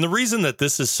sure. And the reason that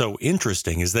this is so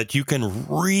interesting is that you can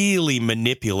really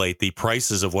manipulate the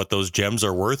prices of what those gems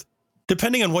are worth,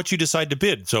 depending on what you decide to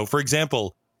bid. So, for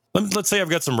example, let's say I've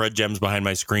got some red gems behind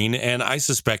my screen, and I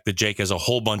suspect that Jake has a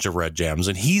whole bunch of red gems,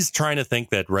 and he's trying to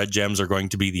think that red gems are going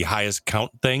to be the highest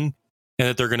count thing and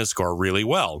that they're going to score really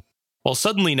well. Well,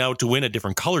 suddenly now to win a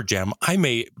different color gem, I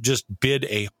may just bid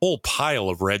a whole pile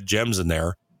of red gems in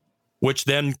there, which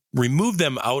then remove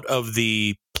them out of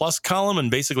the plus column and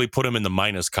basically put them in the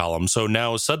minus column. So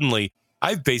now suddenly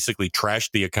I've basically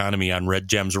trashed the economy on red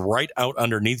gems right out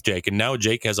underneath Jake. And now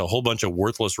Jake has a whole bunch of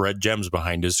worthless red gems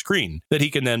behind his screen that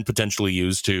he can then potentially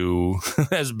use to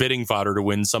as bidding fodder to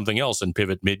win something else and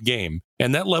pivot mid-game.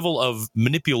 And that level of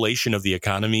manipulation of the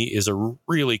economy is a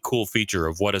really cool feature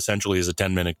of what essentially is a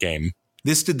 10-minute game.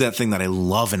 This did that thing that I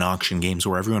love in auction games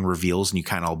where everyone reveals and you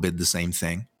kind of all bid the same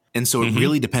thing. And so it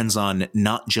really depends on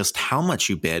not just how much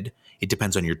you bid, it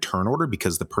depends on your turn order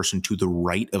because the person to the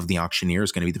right of the auctioneer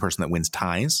is going to be the person that wins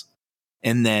ties.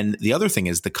 And then the other thing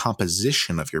is the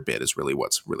composition of your bid is really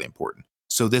what's really important.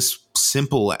 So this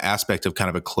simple aspect of kind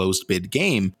of a closed bid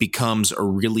game becomes a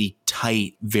really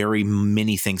tight, very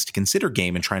many things to consider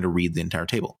game and trying to read the entire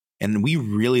table. And we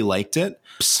really liked it.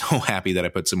 I'm so happy that I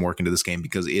put some work into this game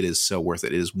because it is so worth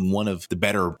it. It is one of the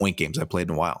better Oink games I've played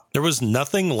in a while. There was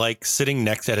nothing like sitting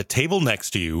next at a table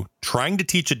next to you, trying to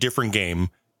teach a different game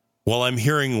while I'm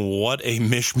hearing what a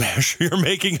mishmash you're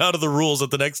making out of the rules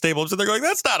at the next table. So they're going,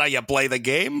 that's not how you play the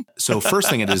game. So first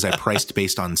thing it is I priced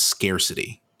based on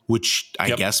scarcity, which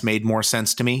I guess made more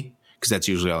sense to me because that's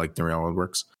usually how like the real world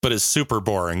works. But it's super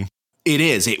boring. It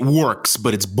is. It works,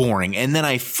 but it's boring. And then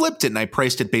I flipped it and I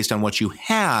priced it based on what you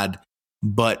had.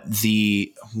 But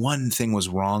the one thing was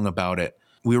wrong about it.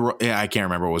 I can't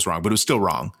remember what was wrong, but it was still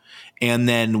wrong. And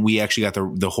then we actually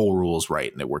got the whole rules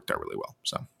right, and it worked out really well.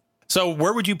 So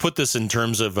where would you put this in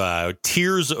terms of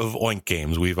tiers of Oink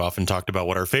games? We've often talked about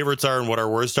what our favorites are and what our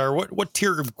worst are. What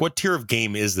tier of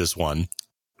game is this one?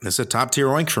 This is a top tier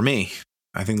Oink for me.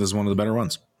 I think this is one of the better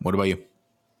ones. What about you?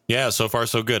 Yeah, so far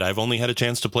so good. I've only had a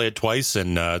chance to play it twice,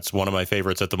 and it's one of my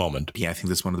favorites at the moment. Yeah, I think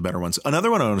this is one of the better ones.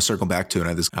 Another one I want to circle back to, and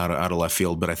I this out of left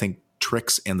field, but I think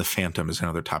Tricks and the Phantom is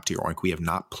another top tier Oink we have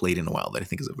not played in a while that I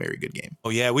think is a very good game.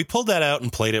 Oh yeah, we pulled that out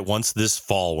and played it once this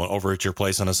fall over at your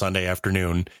place on a Sunday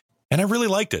afternoon. And I really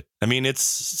liked it. I mean, it's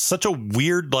such a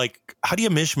weird, like, how do you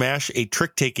mishmash a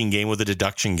trick-taking game with a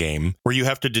deduction game where you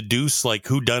have to deduce, like,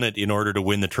 who done it in order to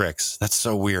win the tricks? That's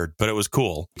so weird, but it was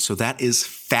cool. So that is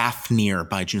Fafnir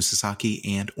by Jun Sasaki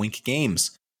and Oink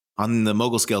Games. On the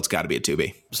Mogul scale, it's got to be a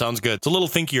 2B. Sounds good. It's a little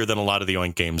thinkier than a lot of the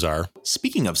Oink games are.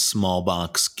 Speaking of small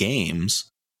box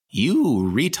games,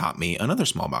 you retaught me another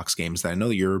small box games that I know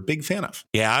that you're a big fan of.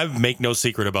 Yeah, I make no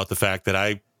secret about the fact that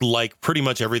I like pretty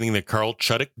much everything that Carl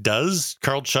Chudyk does.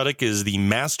 Carl Chudyk is the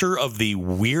master of the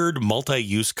weird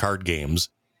multi-use card games.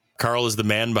 Carl is the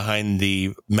man behind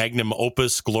the magnum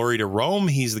opus Glory to Rome.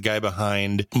 He's the guy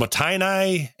behind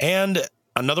Motainai and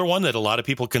another one that a lot of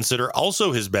people consider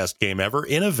also his best game ever,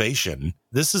 Innovation.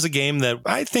 This is a game that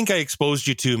I think I exposed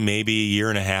you to maybe a year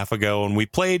and a half ago, and we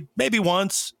played maybe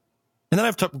once. And then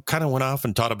I've kind of went off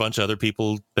and taught a bunch of other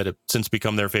people that have since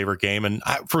become their favorite game. And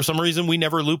for some reason, we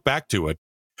never looped back to it.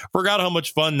 Forgot how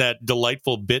much fun that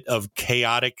delightful bit of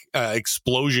chaotic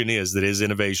explosion is that is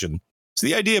innovation. So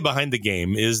the idea behind the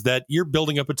game is that you're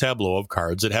building up a tableau of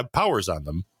cards that have powers on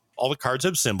them. All the cards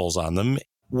have symbols on them.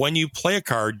 When you play a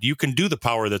card, you can do the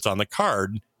power that's on the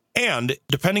card. And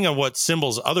depending on what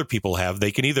symbols other people have,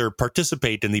 they can either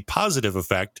participate in the positive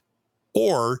effect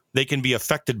or they can be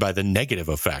affected by the negative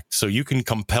effect. So you can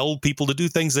compel people to do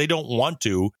things they don't want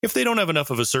to if they don't have enough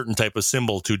of a certain type of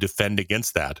symbol to defend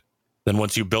against that. Then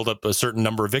once you build up a certain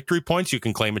number of victory points, you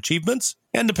can claim achievements.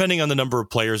 And depending on the number of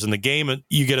players in the game,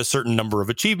 you get a certain number of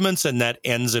achievements, and that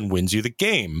ends and wins you the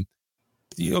game.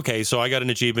 Okay, so I got an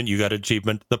achievement, you got an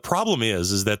achievement. The problem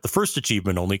is that the first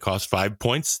achievement only costs 5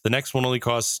 points. The next one only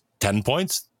costs 10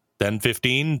 points, then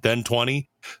 15, then 20.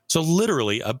 So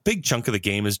literally a big chunk of the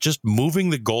game is just moving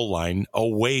the goal line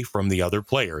away from the other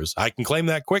players. I can claim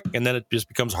that quick, and then it just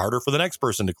becomes harder for the next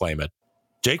person to claim it.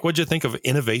 Jake, what'd you think of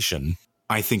innovation?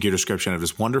 I think your description of it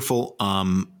is wonderful.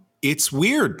 It's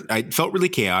weird. I felt really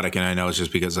chaotic, and I know it's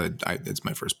just because it's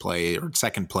my first play or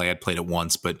second play. I'd played it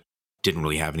once, but didn't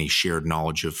really have any shared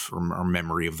knowledge of or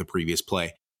memory of the previous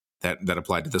play that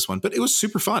applied to this one. But it was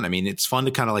super fun. I mean, it's fun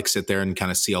to kind of like sit there and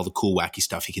kind of see all the cool, wacky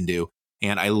stuff you can do.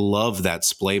 And I love that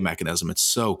splay mechanism. It's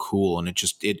so cool. And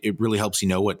it really helps you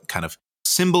know what kind of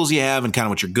symbols you have and kind of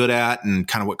what you're good at and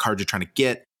kind of what cards you're trying to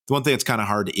get. The one thing that's kind of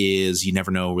hard is you never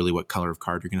know really what color of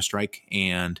card you're going to strike.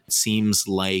 And it seems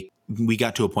like we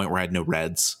got to a point where I had no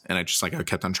reds. And I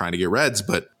kept on trying to get reds,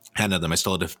 but had none of them. I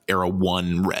still had to arrow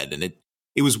one red. And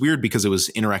it was weird because it was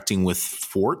interacting with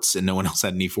forts and no one else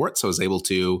had any forts. So I was able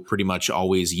to pretty much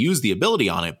always use the ability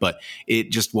on it, but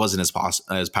it just wasn't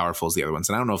as powerful as the other ones.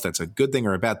 And I don't know if that's a good thing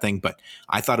or a bad thing, but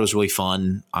I thought it was really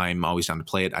fun. I'm always down to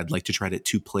play it. I'd like to try it at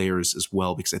 2 players as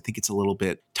well, because I think it's a little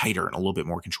bit tighter and a little bit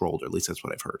more controlled, or at least that's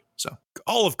what I've heard. So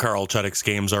all of Carl Chudik's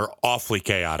games are awfully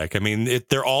chaotic. I mean,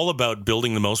 they're all about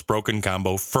building the most broken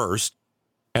combo first,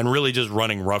 and really just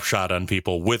running roughshod on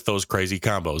people with those crazy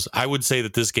combos. I would say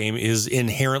that this game is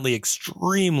inherently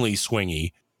extremely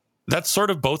swingy. That's sort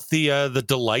of both the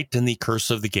delight and the curse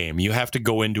of the game. You have to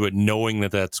go into it knowing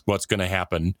that that's what's going to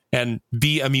happen and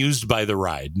be amused by the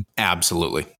ride.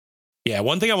 Absolutely. Yeah,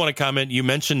 one thing I want to comment, you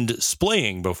mentioned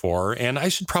splaying before, and I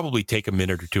should probably take a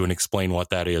minute or two and explain what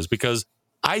that is, because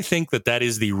I think that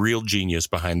is the real genius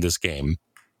behind this game.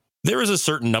 There is a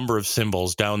certain number of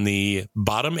symbols down the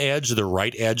bottom edge, the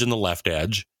right edge, and the left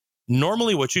edge.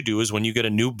 Normally what you do is when you get a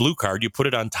new blue card, you put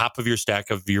it on top of your stack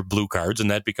of your blue cards,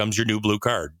 and that becomes your new blue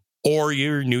card, or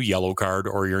your new yellow card,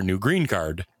 or your new green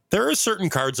card. There are certain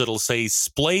cards that'll say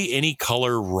splay any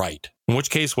color right, in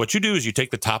which case what you do is you take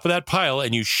the top of that pile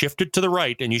and you shift it to the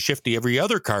right, and you shift every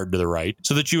other card to the right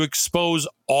so that you expose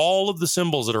all of the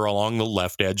symbols that are along the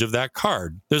left edge of that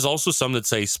card. There's also some that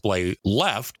say splay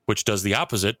left, which does the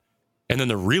opposite. And then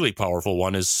the really powerful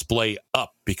one is splay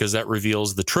up, because that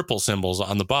reveals the triple symbols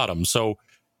on the bottom. So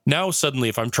now suddenly,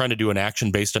 if I'm trying to do an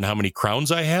action based on how many crowns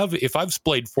I have, if I've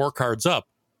splayed 4 cards up,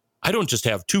 I don't just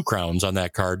have 2 crowns on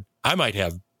that card. I might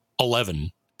have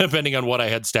 11, depending on what I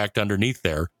had stacked underneath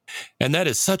there. And that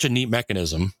is such a neat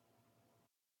mechanism.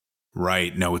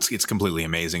 Right. No, it's completely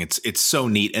amazing. It's so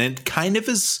neat. And it kind of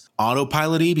is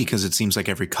autopilot-y, because it seems like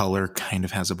every color kind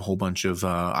of has a whole bunch of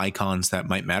icons that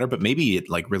might matter. But maybe it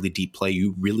like really deep play,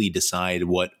 you really decide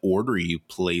what order you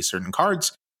play certain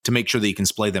cards to make sure that you can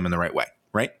splay them in the right way.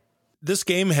 Right. This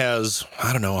game has,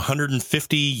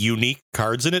 150 unique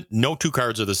cards in it. No 2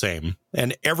 cards are the same.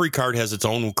 And every card has its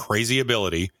own crazy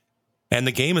ability. And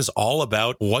the game is all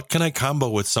about what can I combo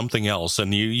with something else?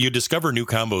 And you discover new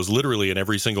combos literally in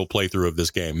every single playthrough of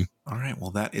this game. All right.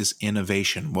 Well, that is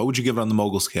innovation. What would you give it on the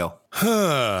mogul scale?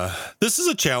 This is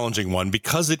a challenging one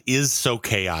because it is so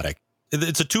chaotic.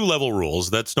 It's a 2-level rules.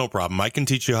 That's no problem. I can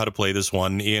teach you how to play this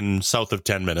one in south of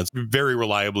 10 minutes very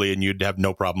reliably, and you'd have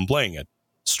no problem playing it.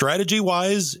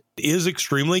 Strategy-wise, it is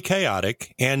extremely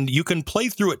chaotic, and you can play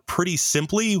through it pretty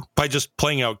simply by just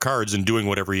playing out cards and doing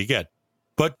whatever you get.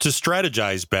 But to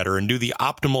strategize better and do the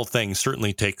optimal thing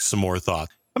certainly takes some more thought.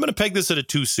 I'm going to peg this at a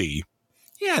 2C.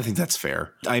 Yeah, I think that's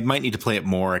fair. I might need to play it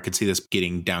more. I could see this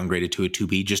getting downgraded to a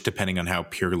 2B, just depending on how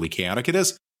purely chaotic it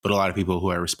is. But a lot of people who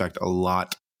I respect a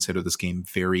lot consider this game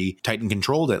very tight and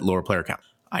controlled at lower player count.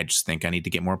 I just think I need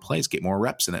to get more plays, get more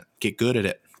reps in it, get good at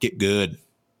it, get good.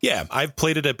 Yeah, I've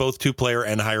played it at both 2-player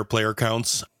and higher player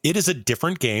counts. It is a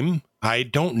different game. I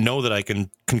don't know that I can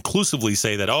conclusively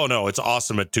say that, oh no, it's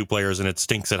awesome at 2 players and it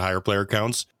stinks at higher player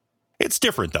counts. It's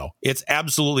different though. It's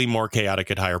absolutely more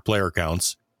chaotic at higher player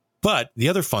counts. But the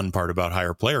other fun part about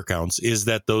higher player counts is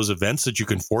that those events that you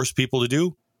can force people to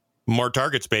do, more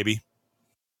targets, baby.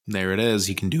 There it is.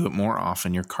 You can do it more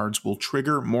often. Your cards will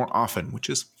trigger more often, which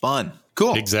is fun.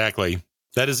 Cool. Exactly.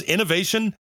 That is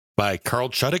Innovation by Carl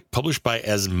Chudyk, published by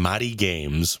Asmati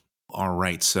Games. All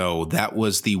right, so that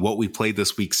was the What We Played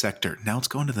This Week sector. Now let's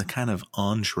go into the kind of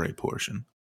entree portion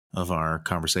of our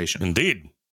conversation. Indeed.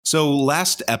 So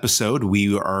last episode,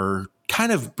 we are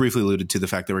kind of briefly alluded to the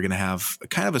fact that we're going to have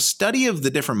kind of a study of the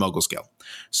different Mogul scale.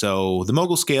 So the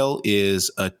Mogul scale is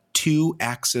a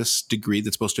 2-axis degree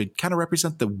that's supposed to kind of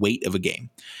represent the weight of a game,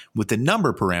 with the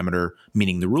number parameter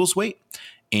meaning the rules weight,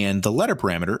 and the letter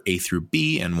parameter, A through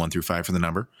B, and 1 through 5 for the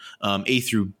number, A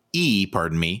through E,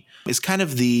 is kind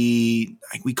of we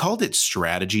called it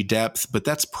strategy depth, but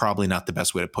that's probably not the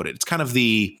best way to put it. It's kind of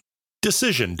the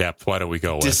decision depth. Why don't we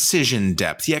go with decision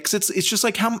depth? Yeah, because it's just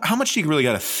like how much do you really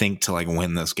got to think to like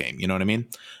win this game? You know what I mean?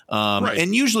 Right.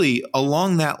 And usually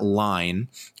along that line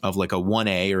of like a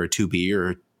 1A or a 2B or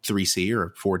a 3C or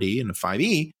a 4D and a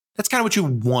 5E, that's kind of what you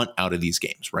want out of these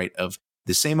games, right? Of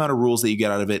the same amount of rules that you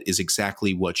get out of it is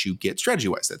exactly what you get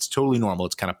strategy-wise. That's totally normal.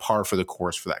 It's kind of par for the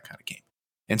course for that kind of game.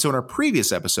 And so in our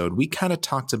previous episode, we kind of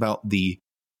talked about the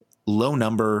low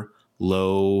number,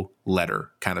 low letter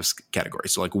kind of category.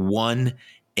 So like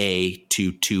 1A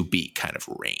to 2B kind of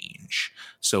range.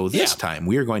 So this time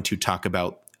we are going to talk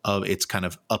about its kind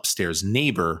of upstairs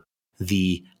neighbor,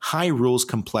 the high rules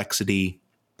complexity,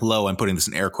 low, I'm putting this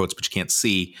in air quotes, but you can't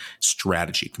see,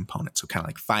 strategy component. So kind of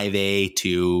like 5A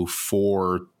to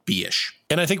 4B-ish.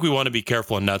 And I think we want to be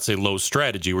careful and not say low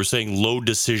strategy. We're saying low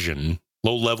decision,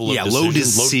 low level of decision. Yeah, low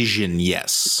decision,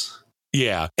 yes.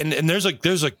 Yeah, and there's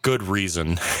a good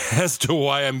reason as to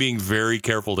why I'm being very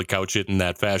careful to couch it in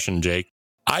that fashion, Jake.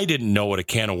 I didn't know what a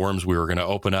can of worms we were going to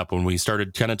open up when we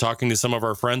started kind of talking to some of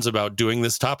our friends about doing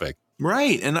this topic.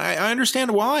 Right, and I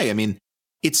understand why. I mean,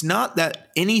 it's not that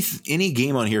any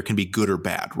game on here can be good or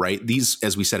bad, right? These,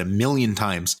 as we said a million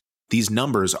times, these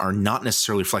numbers are not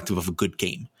necessarily reflective of a good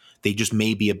game. They just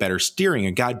may be a better steering,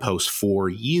 a guidepost for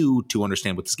you to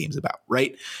understand what this game's about,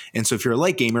 right? And so if you're a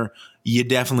light gamer, you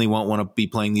definitely won't want to be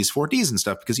playing these 4Ds and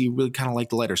stuff because you really kind of like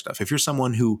the lighter stuff. If you're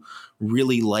someone who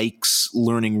really likes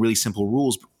learning really simple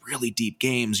rules, but really deep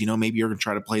games, maybe you're going to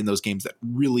try to play in those games that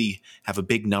really have a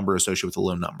big number associated with a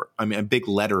low number. I mean, a big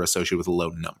letter associated with a low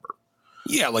number.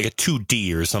 Yeah, like a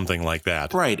 2D or something like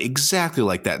that. Right, exactly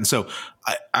like that. And so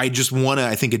I just want to,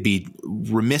 I think it'd be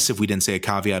remiss if we didn't say a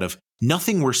caveat of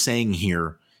nothing we're saying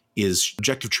here is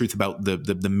objective truth about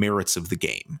the merits of the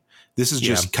game. This is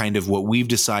just kind of what we've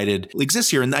decided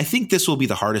exists here. And I think this will be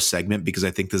the hardest segment because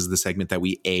I think this is the segment that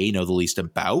we A, know the least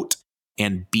about,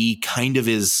 and B, kind of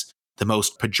is the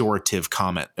most pejorative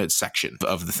comment section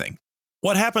of the thing.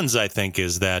 What happens, I think,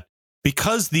 is that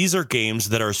because these are games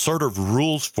that are sort of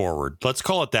rules forward, let's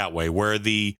call it that way, where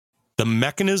the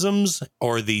mechanisms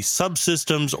or the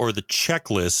subsystems or the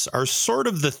checklists are sort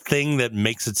of the thing that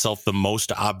makes itself the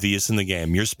most obvious in the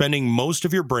game. You're spending most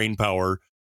of your brain power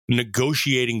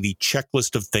negotiating the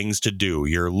checklist of things to do.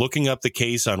 You're looking up the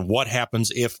case on what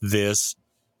happens if this,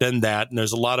 then that, and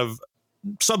there's a lot of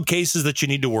sub cases that you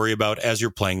need to worry about as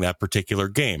you're playing that particular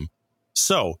game.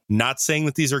 So, not saying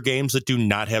that these are games that do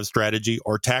not have strategy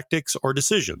or tactics or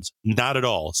decisions. Not at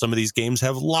all. Some of these games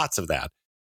have lots of that.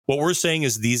 What we're saying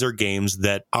is these are games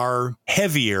that are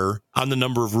heavier on the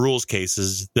number of rules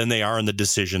cases than they are on the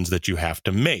decisions that you have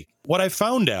to make. What I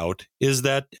found out is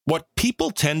that what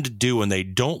people tend to do when they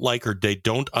don't like or they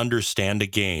don't understand a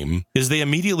game is they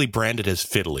immediately brand it as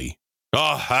fiddly.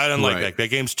 Oh, I don't like that. That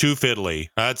game's too fiddly.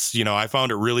 That's, I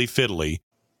found it really fiddly.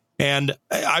 And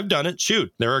I've done it.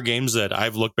 Shoot, there are games that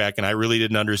I've looked back and I really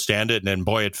didn't understand it. And then,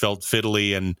 boy, it felt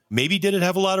fiddly. And maybe did it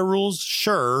have a lot of rules?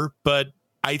 Sure. But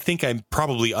I think I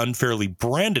probably unfairly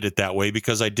branded it that way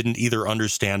because I didn't either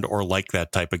understand or like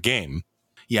that type of game.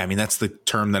 Yeah, I mean, that's the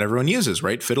term that everyone uses,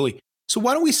 right? Fiddly. So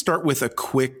why don't we start with a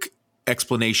quick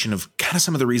explanation of kind of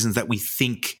some of the reasons that we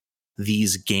think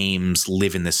these games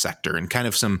live in this sector and kind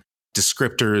of some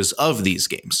descriptors of these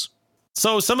games.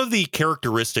 So some of the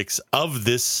characteristics of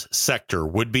this sector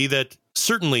would be that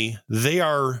certainly they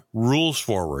are rules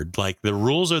forward. Like the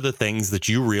rules are the things that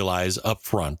you realize up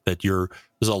front, that there's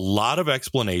a lot of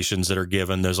explanations that are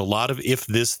given. There's a lot of if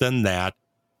this, then that.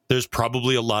 There's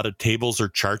probably a lot of tables or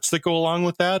charts that go along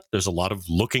with that. There's a lot of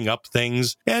looking up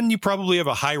things. And you probably have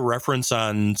a high reference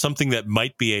on something that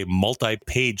might be a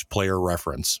multi-page player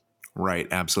reference. Right,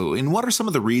 absolutely. And what are some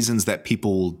of the reasons that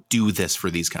people do this for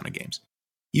these kind of games?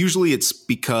 Usually it's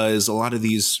because a lot of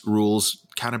these rules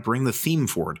kind of bring the theme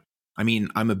forward. I mean,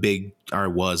 I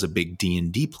was a big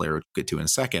D&D player, which we'll get to in a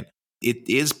second. It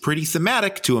is pretty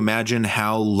thematic to imagine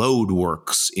how load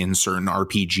works in certain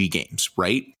RPG games,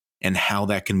 right? And how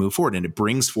that can move forward. And it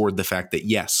brings forward the fact that,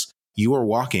 yes, you are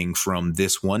walking from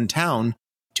this one town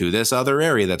to this other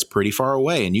area that's pretty far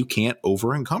away, and you can't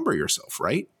over-encumber yourself,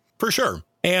 right? For sure.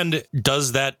 And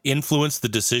does that influence the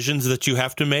decisions that you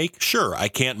have to make? Sure. I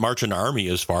can't march an army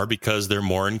as far because they're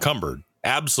more encumbered.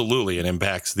 Absolutely. It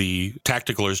impacts the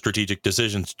tactical or strategic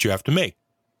decisions that you have to make.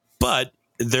 But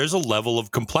there's a level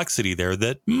of complexity there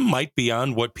that might be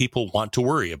beyond what people want to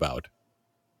worry about.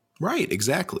 Right.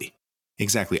 Exactly.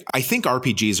 I think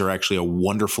RPGs are actually a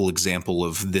wonderful example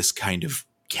of this kind of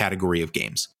category of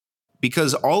games,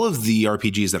 because all of the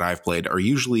RPGs that I've played are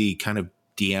usually kind of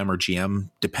DM or GM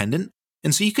dependent.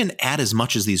 And so you can add as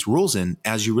much as these rules in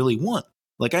as you really want.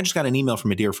 Like, I just got an email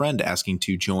from a dear friend asking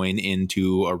to join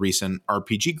into a recent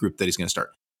RPG group that he's going to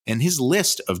start. And his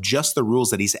list of just the rules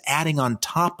that he's adding on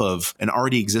top of an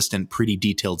already existent, pretty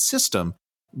detailed system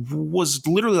was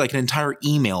literally like an entire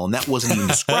email. And that wasn't even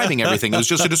describing everything. It was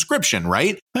just a description,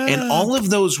 right? And all of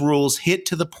those rules hit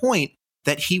to the point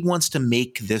that he wants to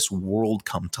make this world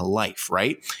come to life,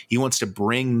 right? He wants to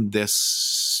bring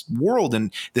this world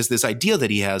and this idea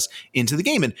that he has into the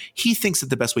game. And he thinks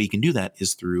that the best way he can do that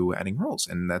is through adding rules.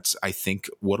 And that's, I think,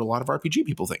 what a lot of RPG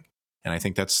people think. And I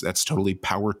think that's totally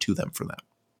power to them for that.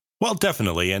 Well,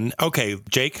 definitely. And okay,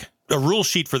 Jake, a rule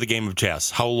sheet for the game of chess,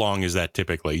 how long is that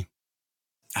typically?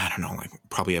 I don't know, like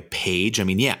probably a page. I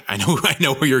mean, yeah, I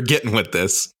know where you're getting with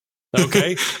this.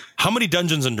 Okay. How many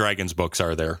Dungeons and Dragons books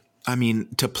are there? I mean,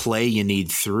 to play, you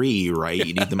need 3, right?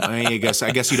 You need them. I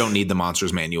guess you don't need the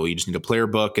Monsters Manual. You just need a player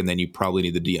book, and then you probably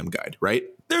need the DM guide, right?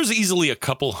 There's easily a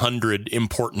couple hundred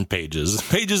important pages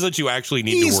that you actually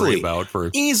need to worry about for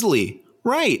easily.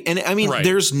 Right. And I mean,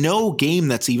 There's no game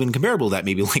that's even comparable to that,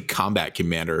 maybe like Combat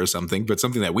Commander or something, but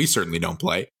something that we certainly don't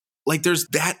play. Like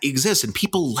that exists, and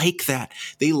people like that.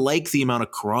 They like the amount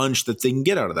of crunch that they can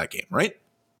get out of that game, right?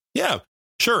 Yeah,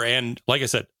 sure. And like I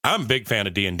said, I'm a big fan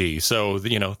of D&D. So,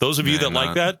 those of you that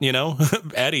like that,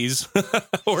 at ease,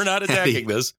 we're not attacking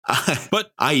this.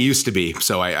 But I used to be.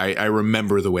 So I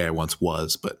remember the way I once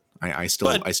was, but I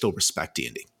still respect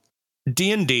D&D.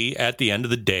 D&D, at the end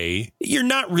of the day, you're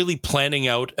not really planning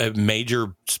out a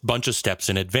major bunch of steps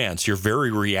in advance. You're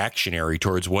very reactionary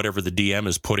towards whatever the DM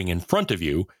is putting in front of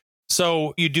you.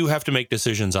 So you do have to make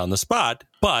decisions on the spot,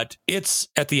 but it's,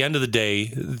 at the end of the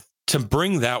day, to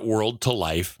bring that world to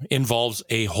life involves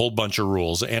a whole bunch of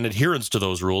rules and adherence to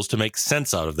those rules to make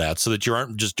sense out of that, so that you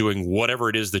aren't just doing whatever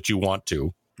it is that you want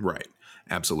to. Right.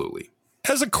 Absolutely.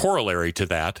 As a corollary to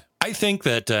that, I think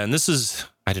that, and this is,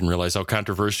 I didn't realize how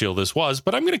controversial this was,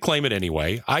 but I'm going to claim it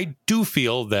anyway. I do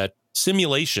feel that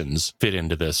simulations fit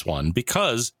into this one,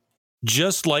 because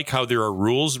just like how there are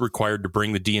rules required to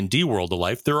bring the D&D world to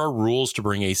life, there are rules to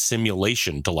bring a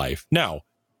simulation to life. Now,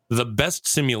 the best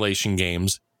simulation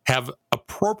games have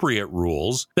appropriate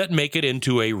rules that make it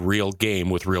into a real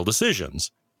game with real decisions.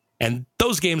 And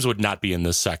those games would not be in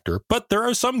this sector. But there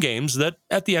are some games that,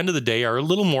 at the end of the day, are a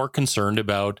little more concerned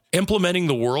about implementing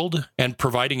the world and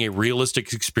providing a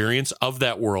realistic experience of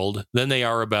that world than they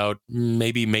are about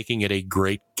maybe making it a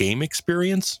great game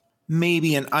experience.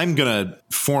 Maybe, and I'm going to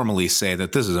formally say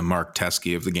that this is a Mark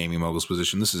Teskey of the Gaming Moguls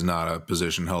position. This is not a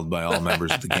position held by all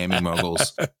members of the Gaming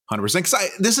Moguls, 100%. Because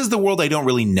this is the world I don't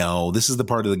really know. This is the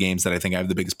part of the games that I think I have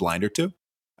the biggest blinder to,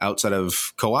 outside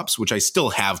of co-ops, which I still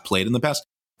have played in the past.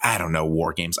 I don't know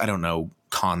war games. I don't know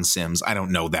con sims. I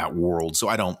don't know that world. So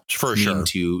I don't mean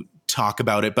to talk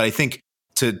about it. But I think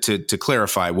to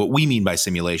clarify, what we mean by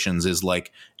simulations is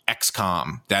like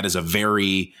XCOM. That is a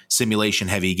very simulation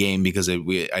heavy game, because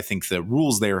I think the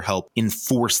rules there help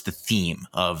enforce the theme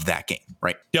of that game,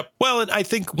 right? Yep. Well, and I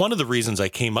think one of the reasons I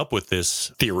came up with this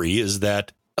theory is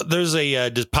that there's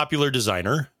a popular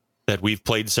designer that we've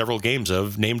played several games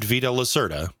of named Vita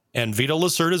Lacerda. And Vita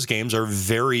Lacerda's games are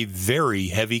very, very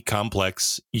heavy,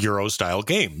 complex Euro-style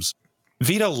games.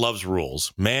 Vita loves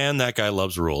rules. Man, that guy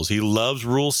loves rules. He loves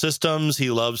rule systems. He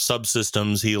loves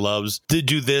subsystems. He loves to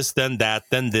do this, then that,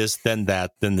 then this, then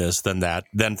that, then this, then that,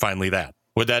 then finally that.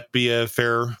 Would that be a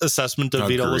fair assessment of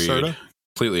Vita Lacerda?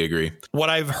 Completely agree. What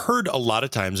I've heard a lot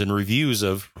of times in reviews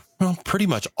of, pretty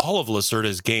much all of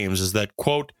Lacerda's games is that,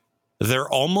 quote, they're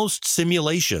almost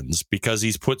simulations, because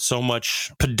he's put so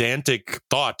much pedantic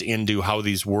thought into how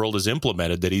these world is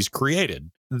implemented that he's created.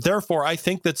 Therefore, I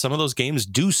think that some of those games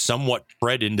do somewhat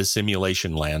tread into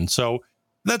simulation land. So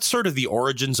that's sort of the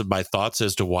origins of my thoughts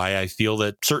as to why I feel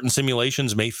that certain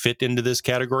simulations may fit into this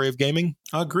category of gaming.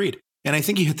 Agreed. And I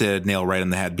think you hit the nail right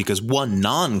on the head, because one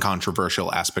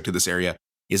non-controversial aspect of this area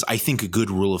is, I think a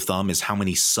good rule of thumb is how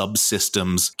many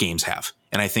subsystems games have.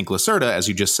 And I think Lacerda, as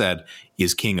you just said,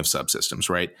 is king of subsystems,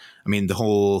 right? I mean, the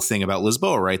whole thing about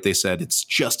Lisboa, right? They said it's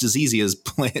just as easy as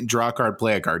draw a card,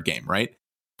 play a card game, right?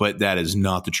 But that is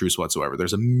not the truth whatsoever.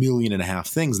 There's 1.5 million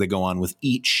things that go on with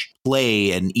each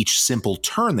play and each simple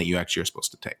turn that you actually are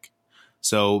supposed to take.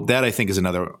 So that, I think, is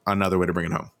another way to bring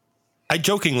it home. I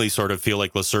jokingly sort of feel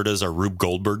like Lacerdas are Rube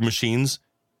Goldberg machines.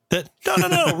 That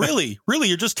no, really,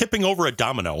 you're just tipping over a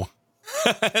domino.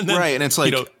 And then, right, and it's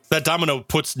like, that domino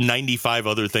puts 95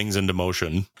 other things into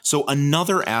motion. So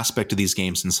another aspect of these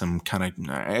games, and some kind of,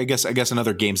 I guess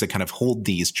another games that kind of hold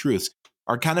these truths,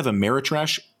 are kind of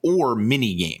Ameritrash or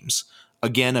mini games.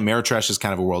 Again, Ameritrash is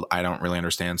kind of a world I don't really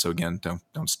understand. So again,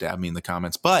 don't stab me in the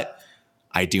comments, but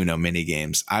I do know mini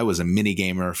games. I was a mini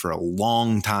gamer for a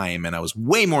long time, and I was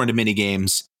way more into mini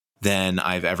games than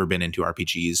I've ever been into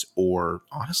RPGs, or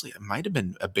honestly, I might have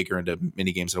been a bigger into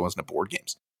mini games than I was into board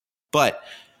games. But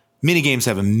mini games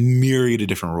have a myriad of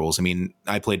different rules. I mean,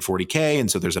 I played 40K,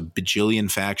 and so there's a bajillion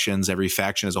factions. Every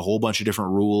faction has a whole bunch of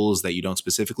different rules that you don't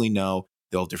specifically know.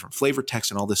 They'll have different flavor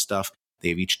text and all this stuff. They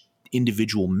have each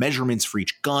individual measurements for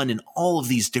each gun and all of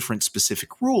these different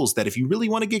specific rules that if you really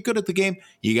want to get good at the game,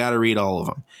 you got to read all of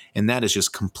them. And that is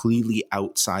just completely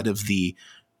outside of the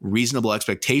reasonable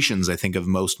expectations, I think, of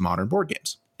most modern board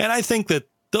games. And I think that,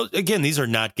 again, these are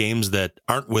not games that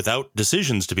aren't without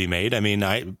decisions to be made. I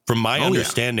mean, from my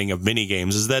understanding of mini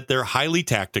games is that they're highly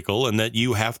tactical and that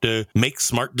you have to make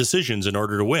smart decisions in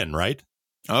order to win, right?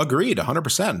 Agreed,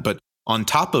 100%. But on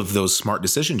top of those smart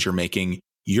decisions you're making,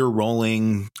 you're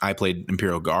rolling. I played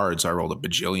Imperial Guards. I rolled a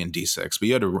bajillion D6, but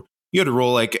you had to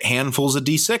roll like handfuls of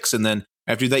D6, and then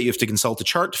after that, you have to consult a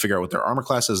chart to figure out what their armor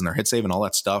class is and their hit save and all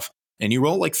that stuff. And you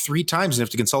roll like 3 times, and you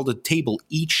have to consult a table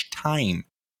each time.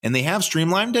 And they have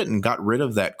streamlined it and got rid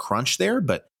of that crunch there.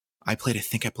 But I played in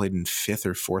 5th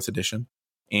or 4th edition,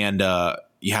 and I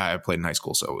played in high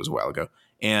school, so it was a while ago.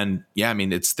 And yeah, I mean,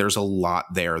 there's a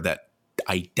lot there that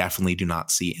I definitely do not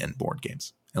see in board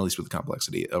games, at least with the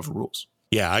complexity of rules.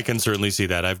 Yeah, I can certainly see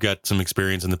that. I've got some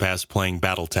experience in the past playing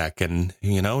BattleTech, and,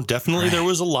 definitely there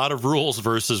was a lot of rules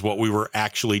versus what we were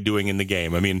actually doing in the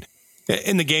game. I mean,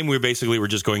 in the game, we were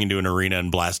just going into an arena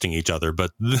and blasting each other,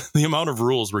 but the amount of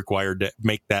rules required to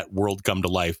make that world come to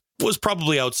life was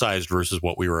probably outsized versus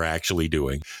what we were actually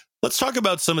doing. Let's talk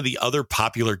about some of the other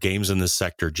popular games in this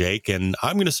sector, Jake, and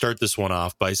I'm going to start this one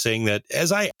off by saying that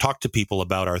as I talked to people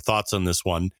about our thoughts on this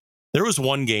one, there was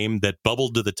one game that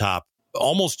bubbled to the top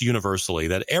almost universally,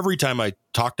 that every time I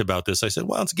talked about this, I said,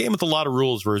 well, it's a game with a lot of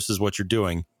rules versus what you're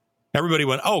doing. Everybody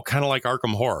went, oh, kind of like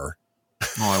Arkham Horror.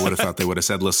 Oh, I would have thought they would have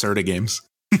said Lacerda games.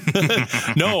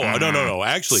 No.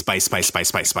 Actually,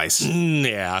 spice.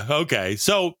 Yeah. Okay.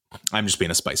 So I'm just being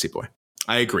a spicy boy.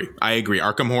 I agree.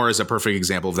 Arkham Horror is a perfect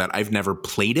example of that. I've never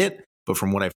played it, but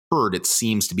from what I've heard, it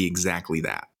seems to be exactly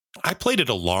that. I played it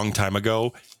a long time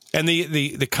ago. And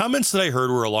the comments that I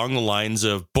heard were along the lines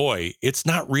of, boy, it's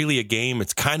not really a game.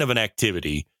 It's kind of an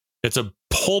activity. It's a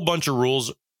whole bunch of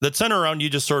rules that center around you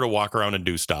just sort of walk around and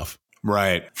do stuff.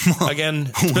 Right.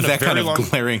 Again, it's been that kind of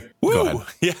glaring. Go ahead.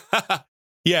 Yeah.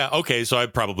 Yeah. Okay. So I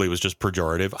probably was just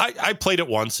pejorative. I played it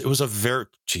once. It was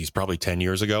probably 10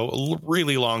 years ago, a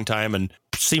really long time, and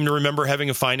seem to remember having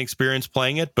a fine experience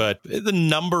playing it. But the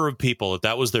number of people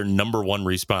that was their number one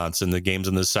response in the games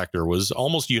in this sector was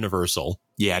almost universal.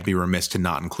 Yeah, I'd be remiss to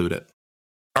not include it.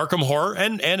 Arkham Horror,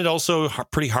 and it also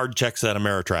pretty hard checks that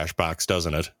Ameritrash box,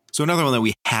 doesn't it? So another one that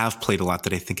we have played a lot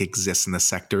that I think exists in the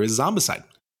sector is Zombicide.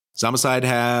 Zombicide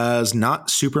has not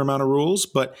super amount of rules,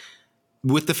 but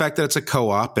with the fact that it's a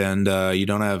co-op and you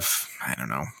don't have,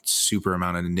 super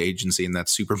amount of agency, and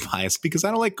that's super biased because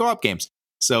I don't like co-op games.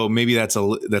 So maybe that's a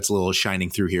little shining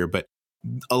through here, but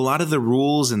a lot of the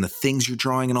rules and the things you're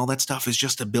drawing and all that stuff is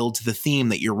just to build to the theme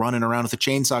that you're running around with a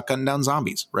chainsaw cutting down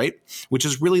zombies, right? Which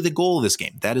is really the goal of this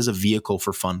game. That is a vehicle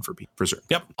for fun for people, for sure.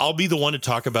 Yep. I'll be the one to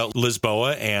talk about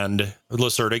Lisboa and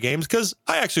Lacerda games because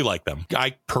I actually like them.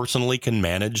 I personally can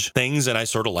manage things, and I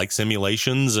sort of like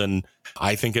simulations, and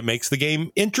I think it makes the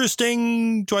game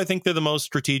interesting. Do I think they're the most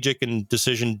strategic and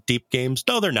decision deep games?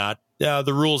 No, they're not.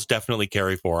 The rules definitely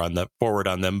carry forward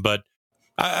on them, but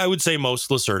I would say most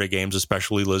Lacerda games,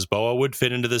 especially Lisboa, would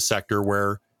fit into this sector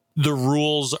where the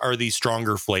rules are the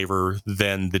stronger flavor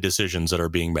than the decisions that are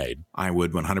being made. I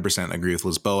would 100% agree with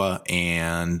Lisboa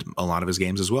and a lot of his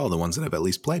games as well, the ones that I've at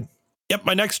least played. Yep,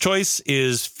 my next choice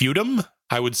is Feudum.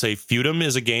 I would say Feudum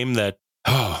is a game that,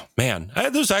 oh man,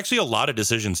 there's actually a lot of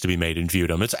decisions to be made in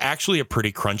Feudum. It's actually a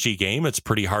pretty crunchy game. It's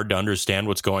pretty hard to understand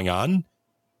what's going on.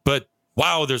 But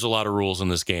wow, there's a lot of rules in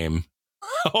this game.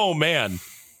 Oh man.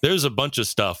 There's a bunch of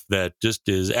stuff that just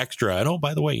is extra. And oh,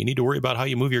 by the way, you need to worry about how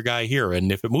you move your guy here.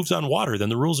 And if it moves on water, then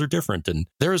the rules are different. And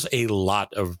there's a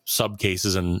lot of sub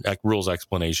cases and rules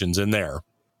explanations in there.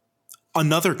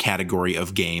 Another category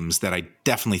of games that I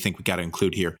definitely think we got to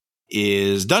include here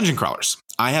is dungeon crawlers.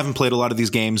 I haven't played a lot of these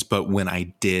games, but when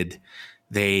I did,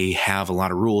 they have a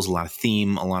lot of rules, a lot of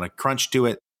theme, a lot of crunch to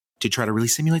it. to try to really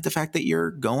simulate the fact that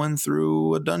you're going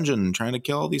through a dungeon trying to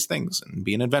kill all these things and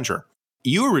be an adventurer.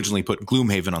 You originally put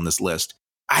Gloomhaven on this list.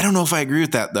 I don't know if I agree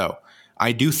with that, though.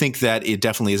 I do think that it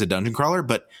definitely is a dungeon crawler,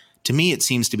 but to me, it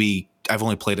seems to be, I've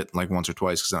only played it like once or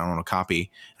twice because I don't own a copy.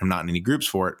 I'm not in any groups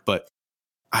for it, but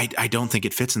I don't think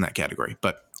it fits in that category,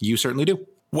 but you certainly do.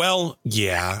 Well,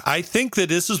 yeah, I think that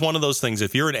this is one of those things.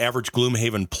 If you're an average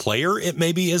Gloomhaven player, it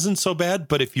maybe isn't so bad.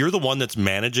 But if you're the one that's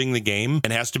managing the game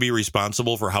and has to be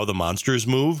responsible for how the monsters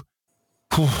move,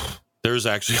 there's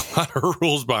actually a lot of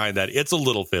rules behind that. It's a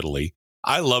little fiddly.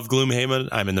 I love Gloomhaven.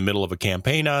 I'm in the middle of a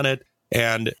campaign on it,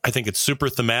 and I think it's super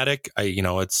thematic.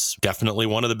 It's definitely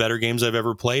one of the better games I've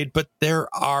ever played, but there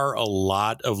are a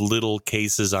lot of little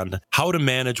cases on how to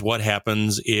manage what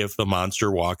happens if the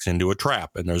monster walks into a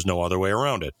trap and there's no other way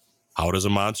around it. How does a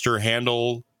monster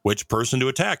handle which person to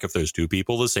attack if there's two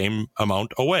people the same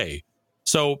amount away?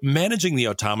 So managing the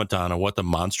automaton and what the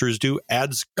monsters do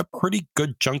adds a pretty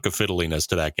good chunk of fiddliness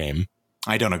to that game.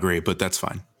 I don't agree, but that's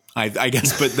fine. I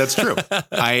guess, but that's true.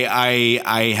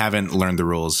 I haven't learned the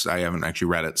rules. I haven't actually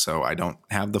read it, so I don't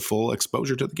have the full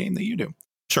exposure to the game that you do.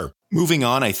 Sure. Moving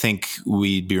on, I think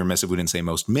we'd be remiss if we didn't say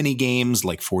most mini games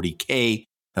like 40K.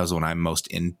 That was the one I'm most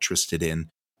interested in.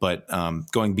 But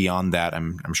going beyond that,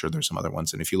 I'm sure there's some other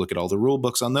ones. And if you look at all the rule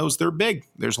books on those, they're big.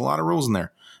 There's a lot of rules in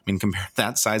there. I mean, compare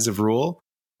that size of rule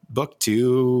book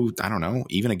to, I don't know,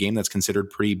 even a game that's considered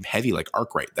pretty heavy like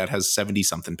Arkwright that has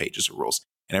 70-something pages of rules.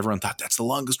 And everyone thought that's the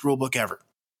longest rule book ever.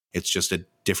 It's just a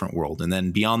different world. And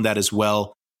then beyond that as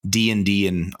well, D&D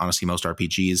and honestly most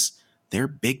RPGs, they're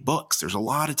big books. There's a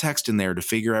lot of text in there to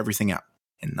figure everything out.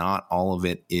 And not all of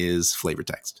it is flavor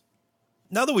text.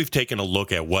 Now that we've taken a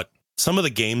look at what some of the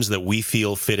games that we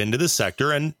feel fit into this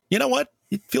sector, and you know what?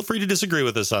 Feel free to disagree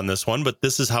with us on this one, but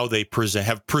this is how they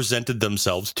have presented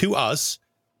themselves to us.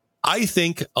 I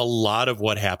think a lot of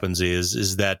what happens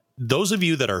is that those of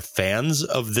you that are fans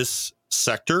of this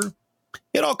sector,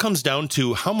 it all comes down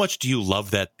to how much do you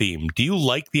love that theme? Do you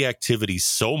like the activity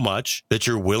so much that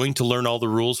you're willing to learn all the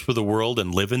rules for the world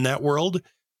and live in that world?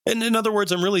 And in other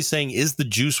words, I'm really saying, is the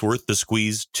juice worth the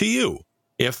squeeze to you?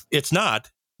 If it's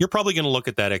not, you're probably going to look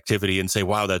at that activity and say,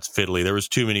 wow, that's fiddly. There was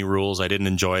too many rules. I didn't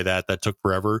enjoy that. That took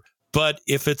forever. But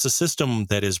if it's a system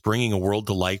that is bringing a world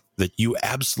to life that you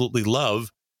absolutely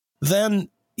love, then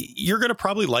you're going to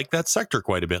probably like that sector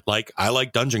quite a bit. Like, I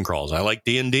like dungeon crawls. I like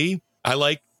D&D. I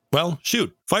like,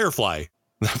 Firefly.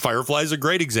 Firefly is a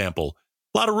great example.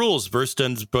 A lot of rules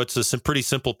versus, but it's a pretty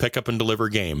simple pick up and deliver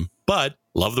game. But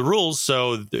love the rules,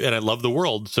 and I love the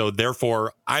world. So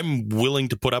therefore, I'm willing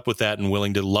to put up with that and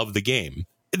willing to love the game.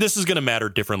 This is going to matter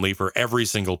differently for every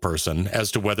single person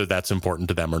as to whether that's important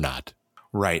to them or not.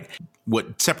 Right.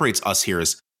 What separates us here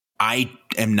is I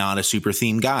am not a super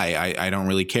theme guy. I don't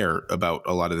really care about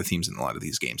a lot of the themes in a lot of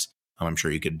these games. I'm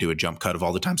sure you could do a jump cut of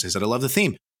all the times I said I love the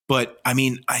theme. But I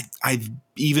mean, I've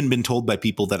even been told by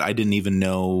people that I didn't even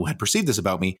know had perceived this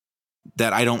about me,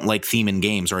 that I don't like theme in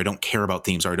games, or I don't care about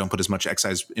themes, or I don't put as much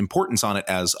excise importance on it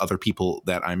as other people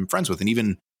that I'm friends with. And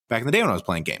even back in the day when I was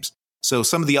playing games. So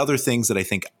some of the other things that I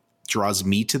think draws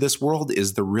me to this world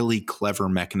is the really clever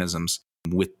mechanisms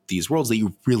with these worlds that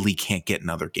you really can't get in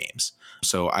other games.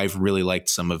 So I've really liked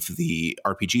some of the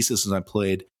RPG systems I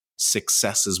played.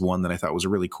 Success is one that I thought was a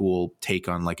really cool take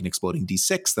on like an exploding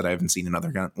D6 that I haven't seen in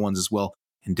other ones as well,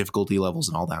 and difficulty levels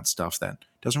and all that stuff that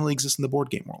doesn't really exist in the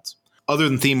board game worlds. Other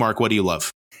than theme, Mark, what do you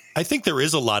love? I think there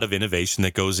is a lot of innovation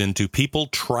that goes into people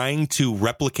trying to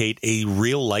replicate a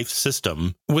real life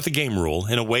system with a game rule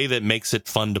in a way that makes it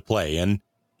fun to play. And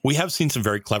we have seen some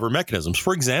very clever mechanisms.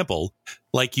 For example,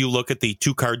 like you look at the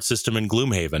 2-card system in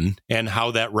Gloomhaven and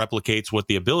how that replicates what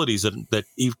the abilities that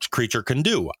each creature can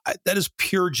do. That is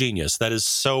pure genius. That is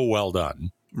so well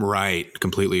done. Right.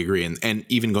 Completely agree. And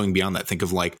even going beyond that, think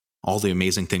of like all the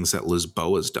amazing things that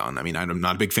Lisboa has done. I mean, I'm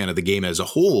not a big fan of the game as a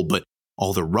whole, but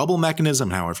all the rubble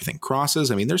mechanism, how everything crosses.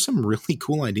 I mean, there's some really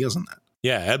cool ideas on that.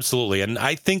 Yeah, absolutely. And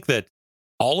I think that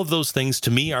all of those things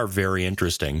to me are very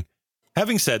interesting.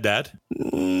 Having said that,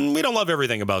 we don't love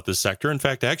everything about this sector. In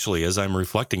fact, actually, as I'm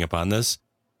reflecting upon this,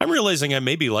 I'm realizing I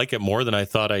maybe like it more than I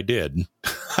thought I did.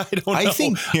 I don't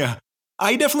know.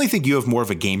 I definitely think you have more of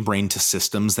a game brain to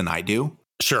systems than I do.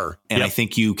 Sure. And I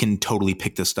think you can totally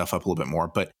pick this stuff up a little bit more.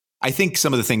 But I think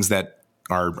some of the things that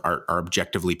are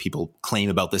objectively people claim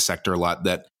about this sector a lot,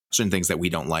 that certain things that we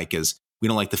don't like is we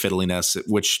don't like the fiddliness,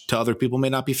 which to other people may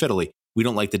not be fiddly. We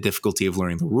don't like the difficulty of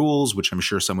learning the rules, which I'm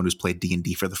sure someone who's played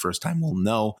D&D for the first time will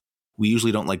know. We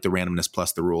usually don't like the randomness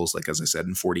plus the rules, like as I said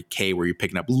in 40K, where you're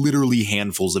picking up literally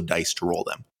handfuls of dice to roll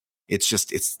them. It's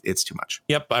just, it's too much.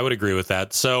 Yep, I would agree with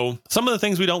that. So some of the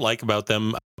things we don't like about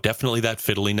them, definitely that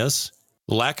fiddliness.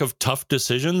 lack of tough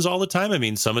decisions all the time. I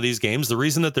mean, some of these games, the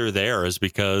reason that they're there is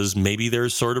because maybe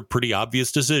there's sort of pretty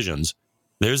obvious decisions.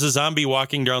 There's a zombie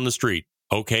walking down the street.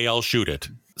 Okay, I'll shoot it.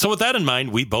 So with that in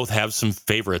mind, we both have some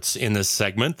favorites in this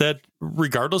segment that,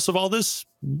 regardless of all this,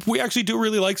 we actually do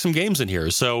really like some games in here.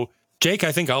 So, Jake,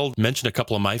 I think I'll mention a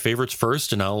couple of my favorites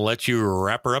first, and I'll let you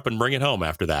wrap her up and bring it home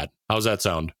after that. How's that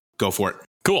sound? Go for it.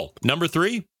 Cool. Number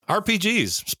 3,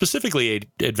 RPGs, specifically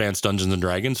Advanced Dungeons &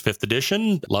 Dragons 5th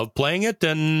edition. Love playing it,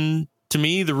 and to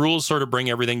me, the rules sort of bring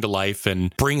everything to life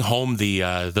and bring home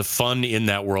the fun in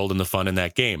that world and the fun in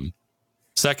that game.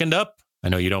 Second up, I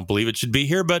know you don't believe it should be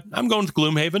here, but I'm going with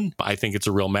Gloomhaven. I think it's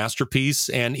a real masterpiece,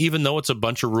 and even though it's a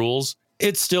bunch of rules,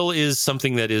 it still is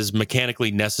something that is mechanically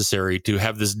necessary to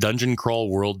have this dungeon crawl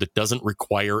world that doesn't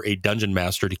require a dungeon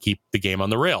master to keep the game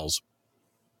on the rails.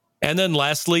 And then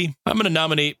lastly, I'm going to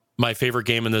nominate my favorite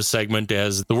game in this segment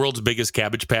as the world's biggest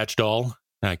Cabbage Patch doll.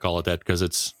 I call it that because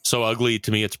it's so ugly.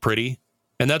 To me, it's pretty.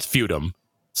 And that's Feudum.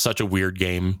 Such a weird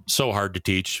game, so hard to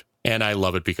teach, and I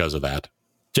love it because of that.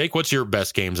 Jake, what's your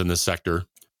best games in this sector?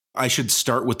 I should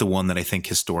start with the one that I think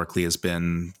historically has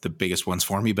been the biggest ones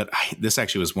for me, but this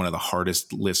actually was one of the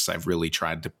hardest lists I've really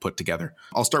tried to put together.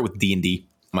 I'll start with D&D.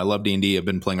 I love D&D. I've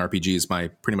been playing RPGs my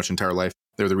pretty much entire life.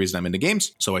 They're the reason I'm into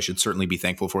games, so I should certainly be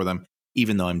thankful for them,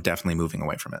 even though I'm definitely moving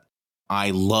away from it.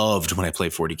 I loved when I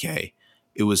played 40K.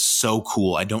 It was so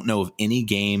cool. I don't know of any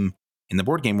game in the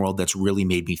board game world that's really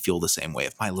made me feel the same way.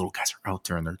 If my little guys are out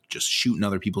there and they're just shooting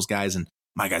other people's guys and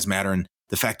my guys matter, and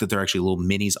the fact that they're actually little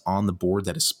minis on the board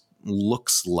that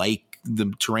looks like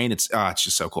the terrain, it's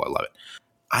just so cool. I love it.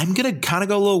 I'm going to kind of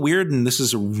go a little weird, and this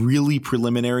is a really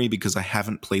preliminary because I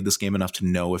haven't played this game enough to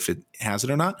know if it has it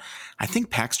or not. I think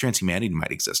PAX Transhumanity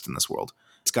might exist in this world.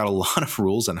 It's got a lot of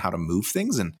rules on how to move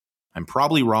things, and I'm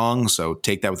probably wrong, so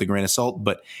take that with a grain of salt,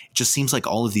 but it just seems like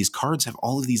all of these cards have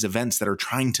all of these events that are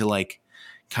trying to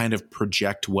kind of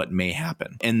project what may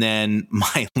happen. And then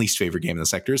my least favorite game in the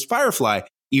sector is Firefly,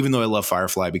 even though I love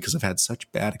Firefly because I've had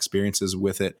such bad experiences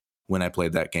with it when I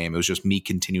played that game. It was just me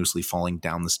continuously falling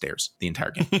down the stairs the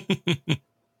entire game.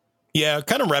 Yeah,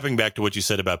 kind of wrapping back to what you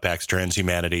said about PAX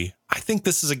Transhumanity, I think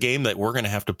this is a game that we're going to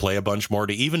have to play a bunch more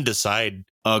to even decide.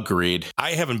 Agreed.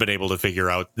 I haven't been able to figure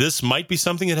out. This might be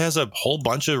something that has a whole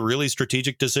bunch of really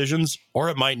strategic decisions, or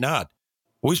it might not.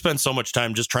 We spent so much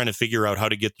time just trying to figure out how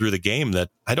to get through the game that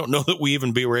I don't know that we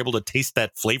even were able to taste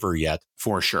that flavor yet.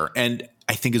 For sure. And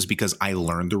I think it's because I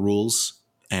learned the rules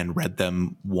and read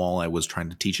them while I was trying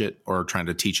to teach it, or trying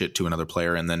to teach it to another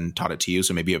player and then taught it to you.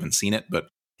 So maybe you haven't seen it, but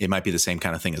it might be the same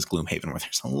kind of thing as Gloomhaven, where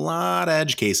there's a lot of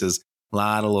edge cases, a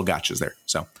lot of little gotchas there.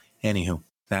 So anywho,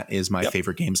 that is my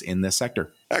favorite games in this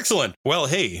sector. Excellent. Well,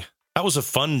 hey, that was a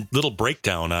fun little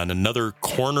breakdown on another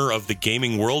corner of the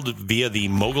gaming world via the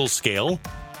Mogul scale.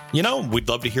 You know, we'd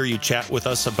love to hear you chat with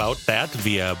us about that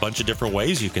via a bunch of different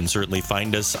ways. You can certainly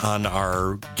find us on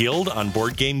our guild on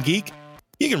Board Game Geek.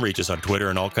 You can reach us on Twitter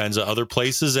and all kinds of other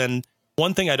places. And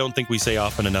one thing I don't think we say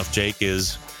often enough, Jake,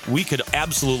 is we could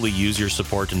absolutely use your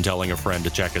support in telling a friend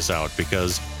to check us out,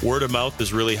 because word of mouth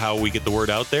is really how we get the word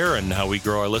out there and how we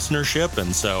grow our listenership.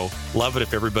 And so love it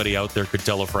if everybody out there could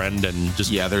tell a friend and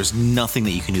just... Yeah, there's nothing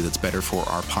that you can do that's better for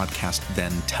our podcast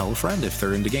than tell a friend if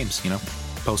they're into games,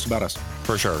 post about us.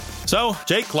 For sure. So,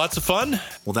 Jake, lots of fun.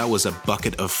 Well, that was a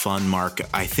bucket of fun, Mark.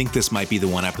 I think this might be the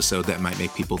one episode that might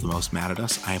make people the most mad at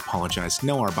us. I apologize.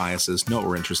 Know our biases, know what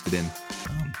we're interested in.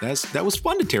 That was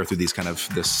fun to tear through this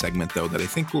segment, though, that I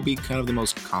think will be kind of the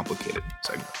most complicated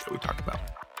segment that we talked about.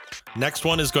 Next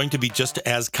one is going to be just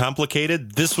as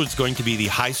complicated. This was going to be the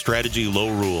high strategy,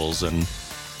 low rules, and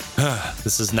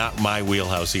this is not my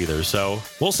wheelhouse either. So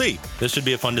we'll see. This should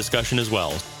be a fun discussion as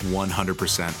well.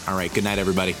 100%. All right. Good night,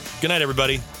 everybody. Good night,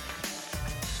 everybody.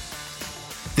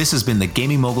 This has been the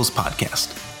Gaming Moguls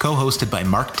Podcast, co-hosted by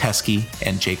Mark Teskey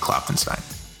and Jake Klopfenstein.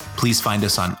 Please find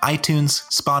us on iTunes,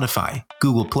 Spotify,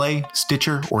 Google Play,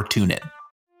 Stitcher, or TuneIn.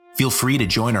 Feel free to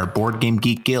join our Board Game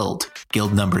Geek Guild,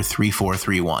 guild number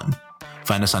 3431.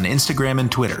 Find us on Instagram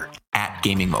and Twitter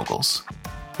 @GamingMoguls.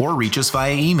 Or reach us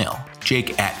via email,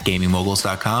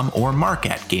 jake@gamingmoguls.com or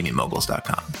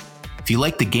mark@gamingmoguls.com. If you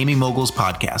like the Gaming Moguls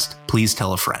Podcast, please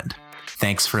tell a friend.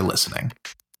 Thanks for listening.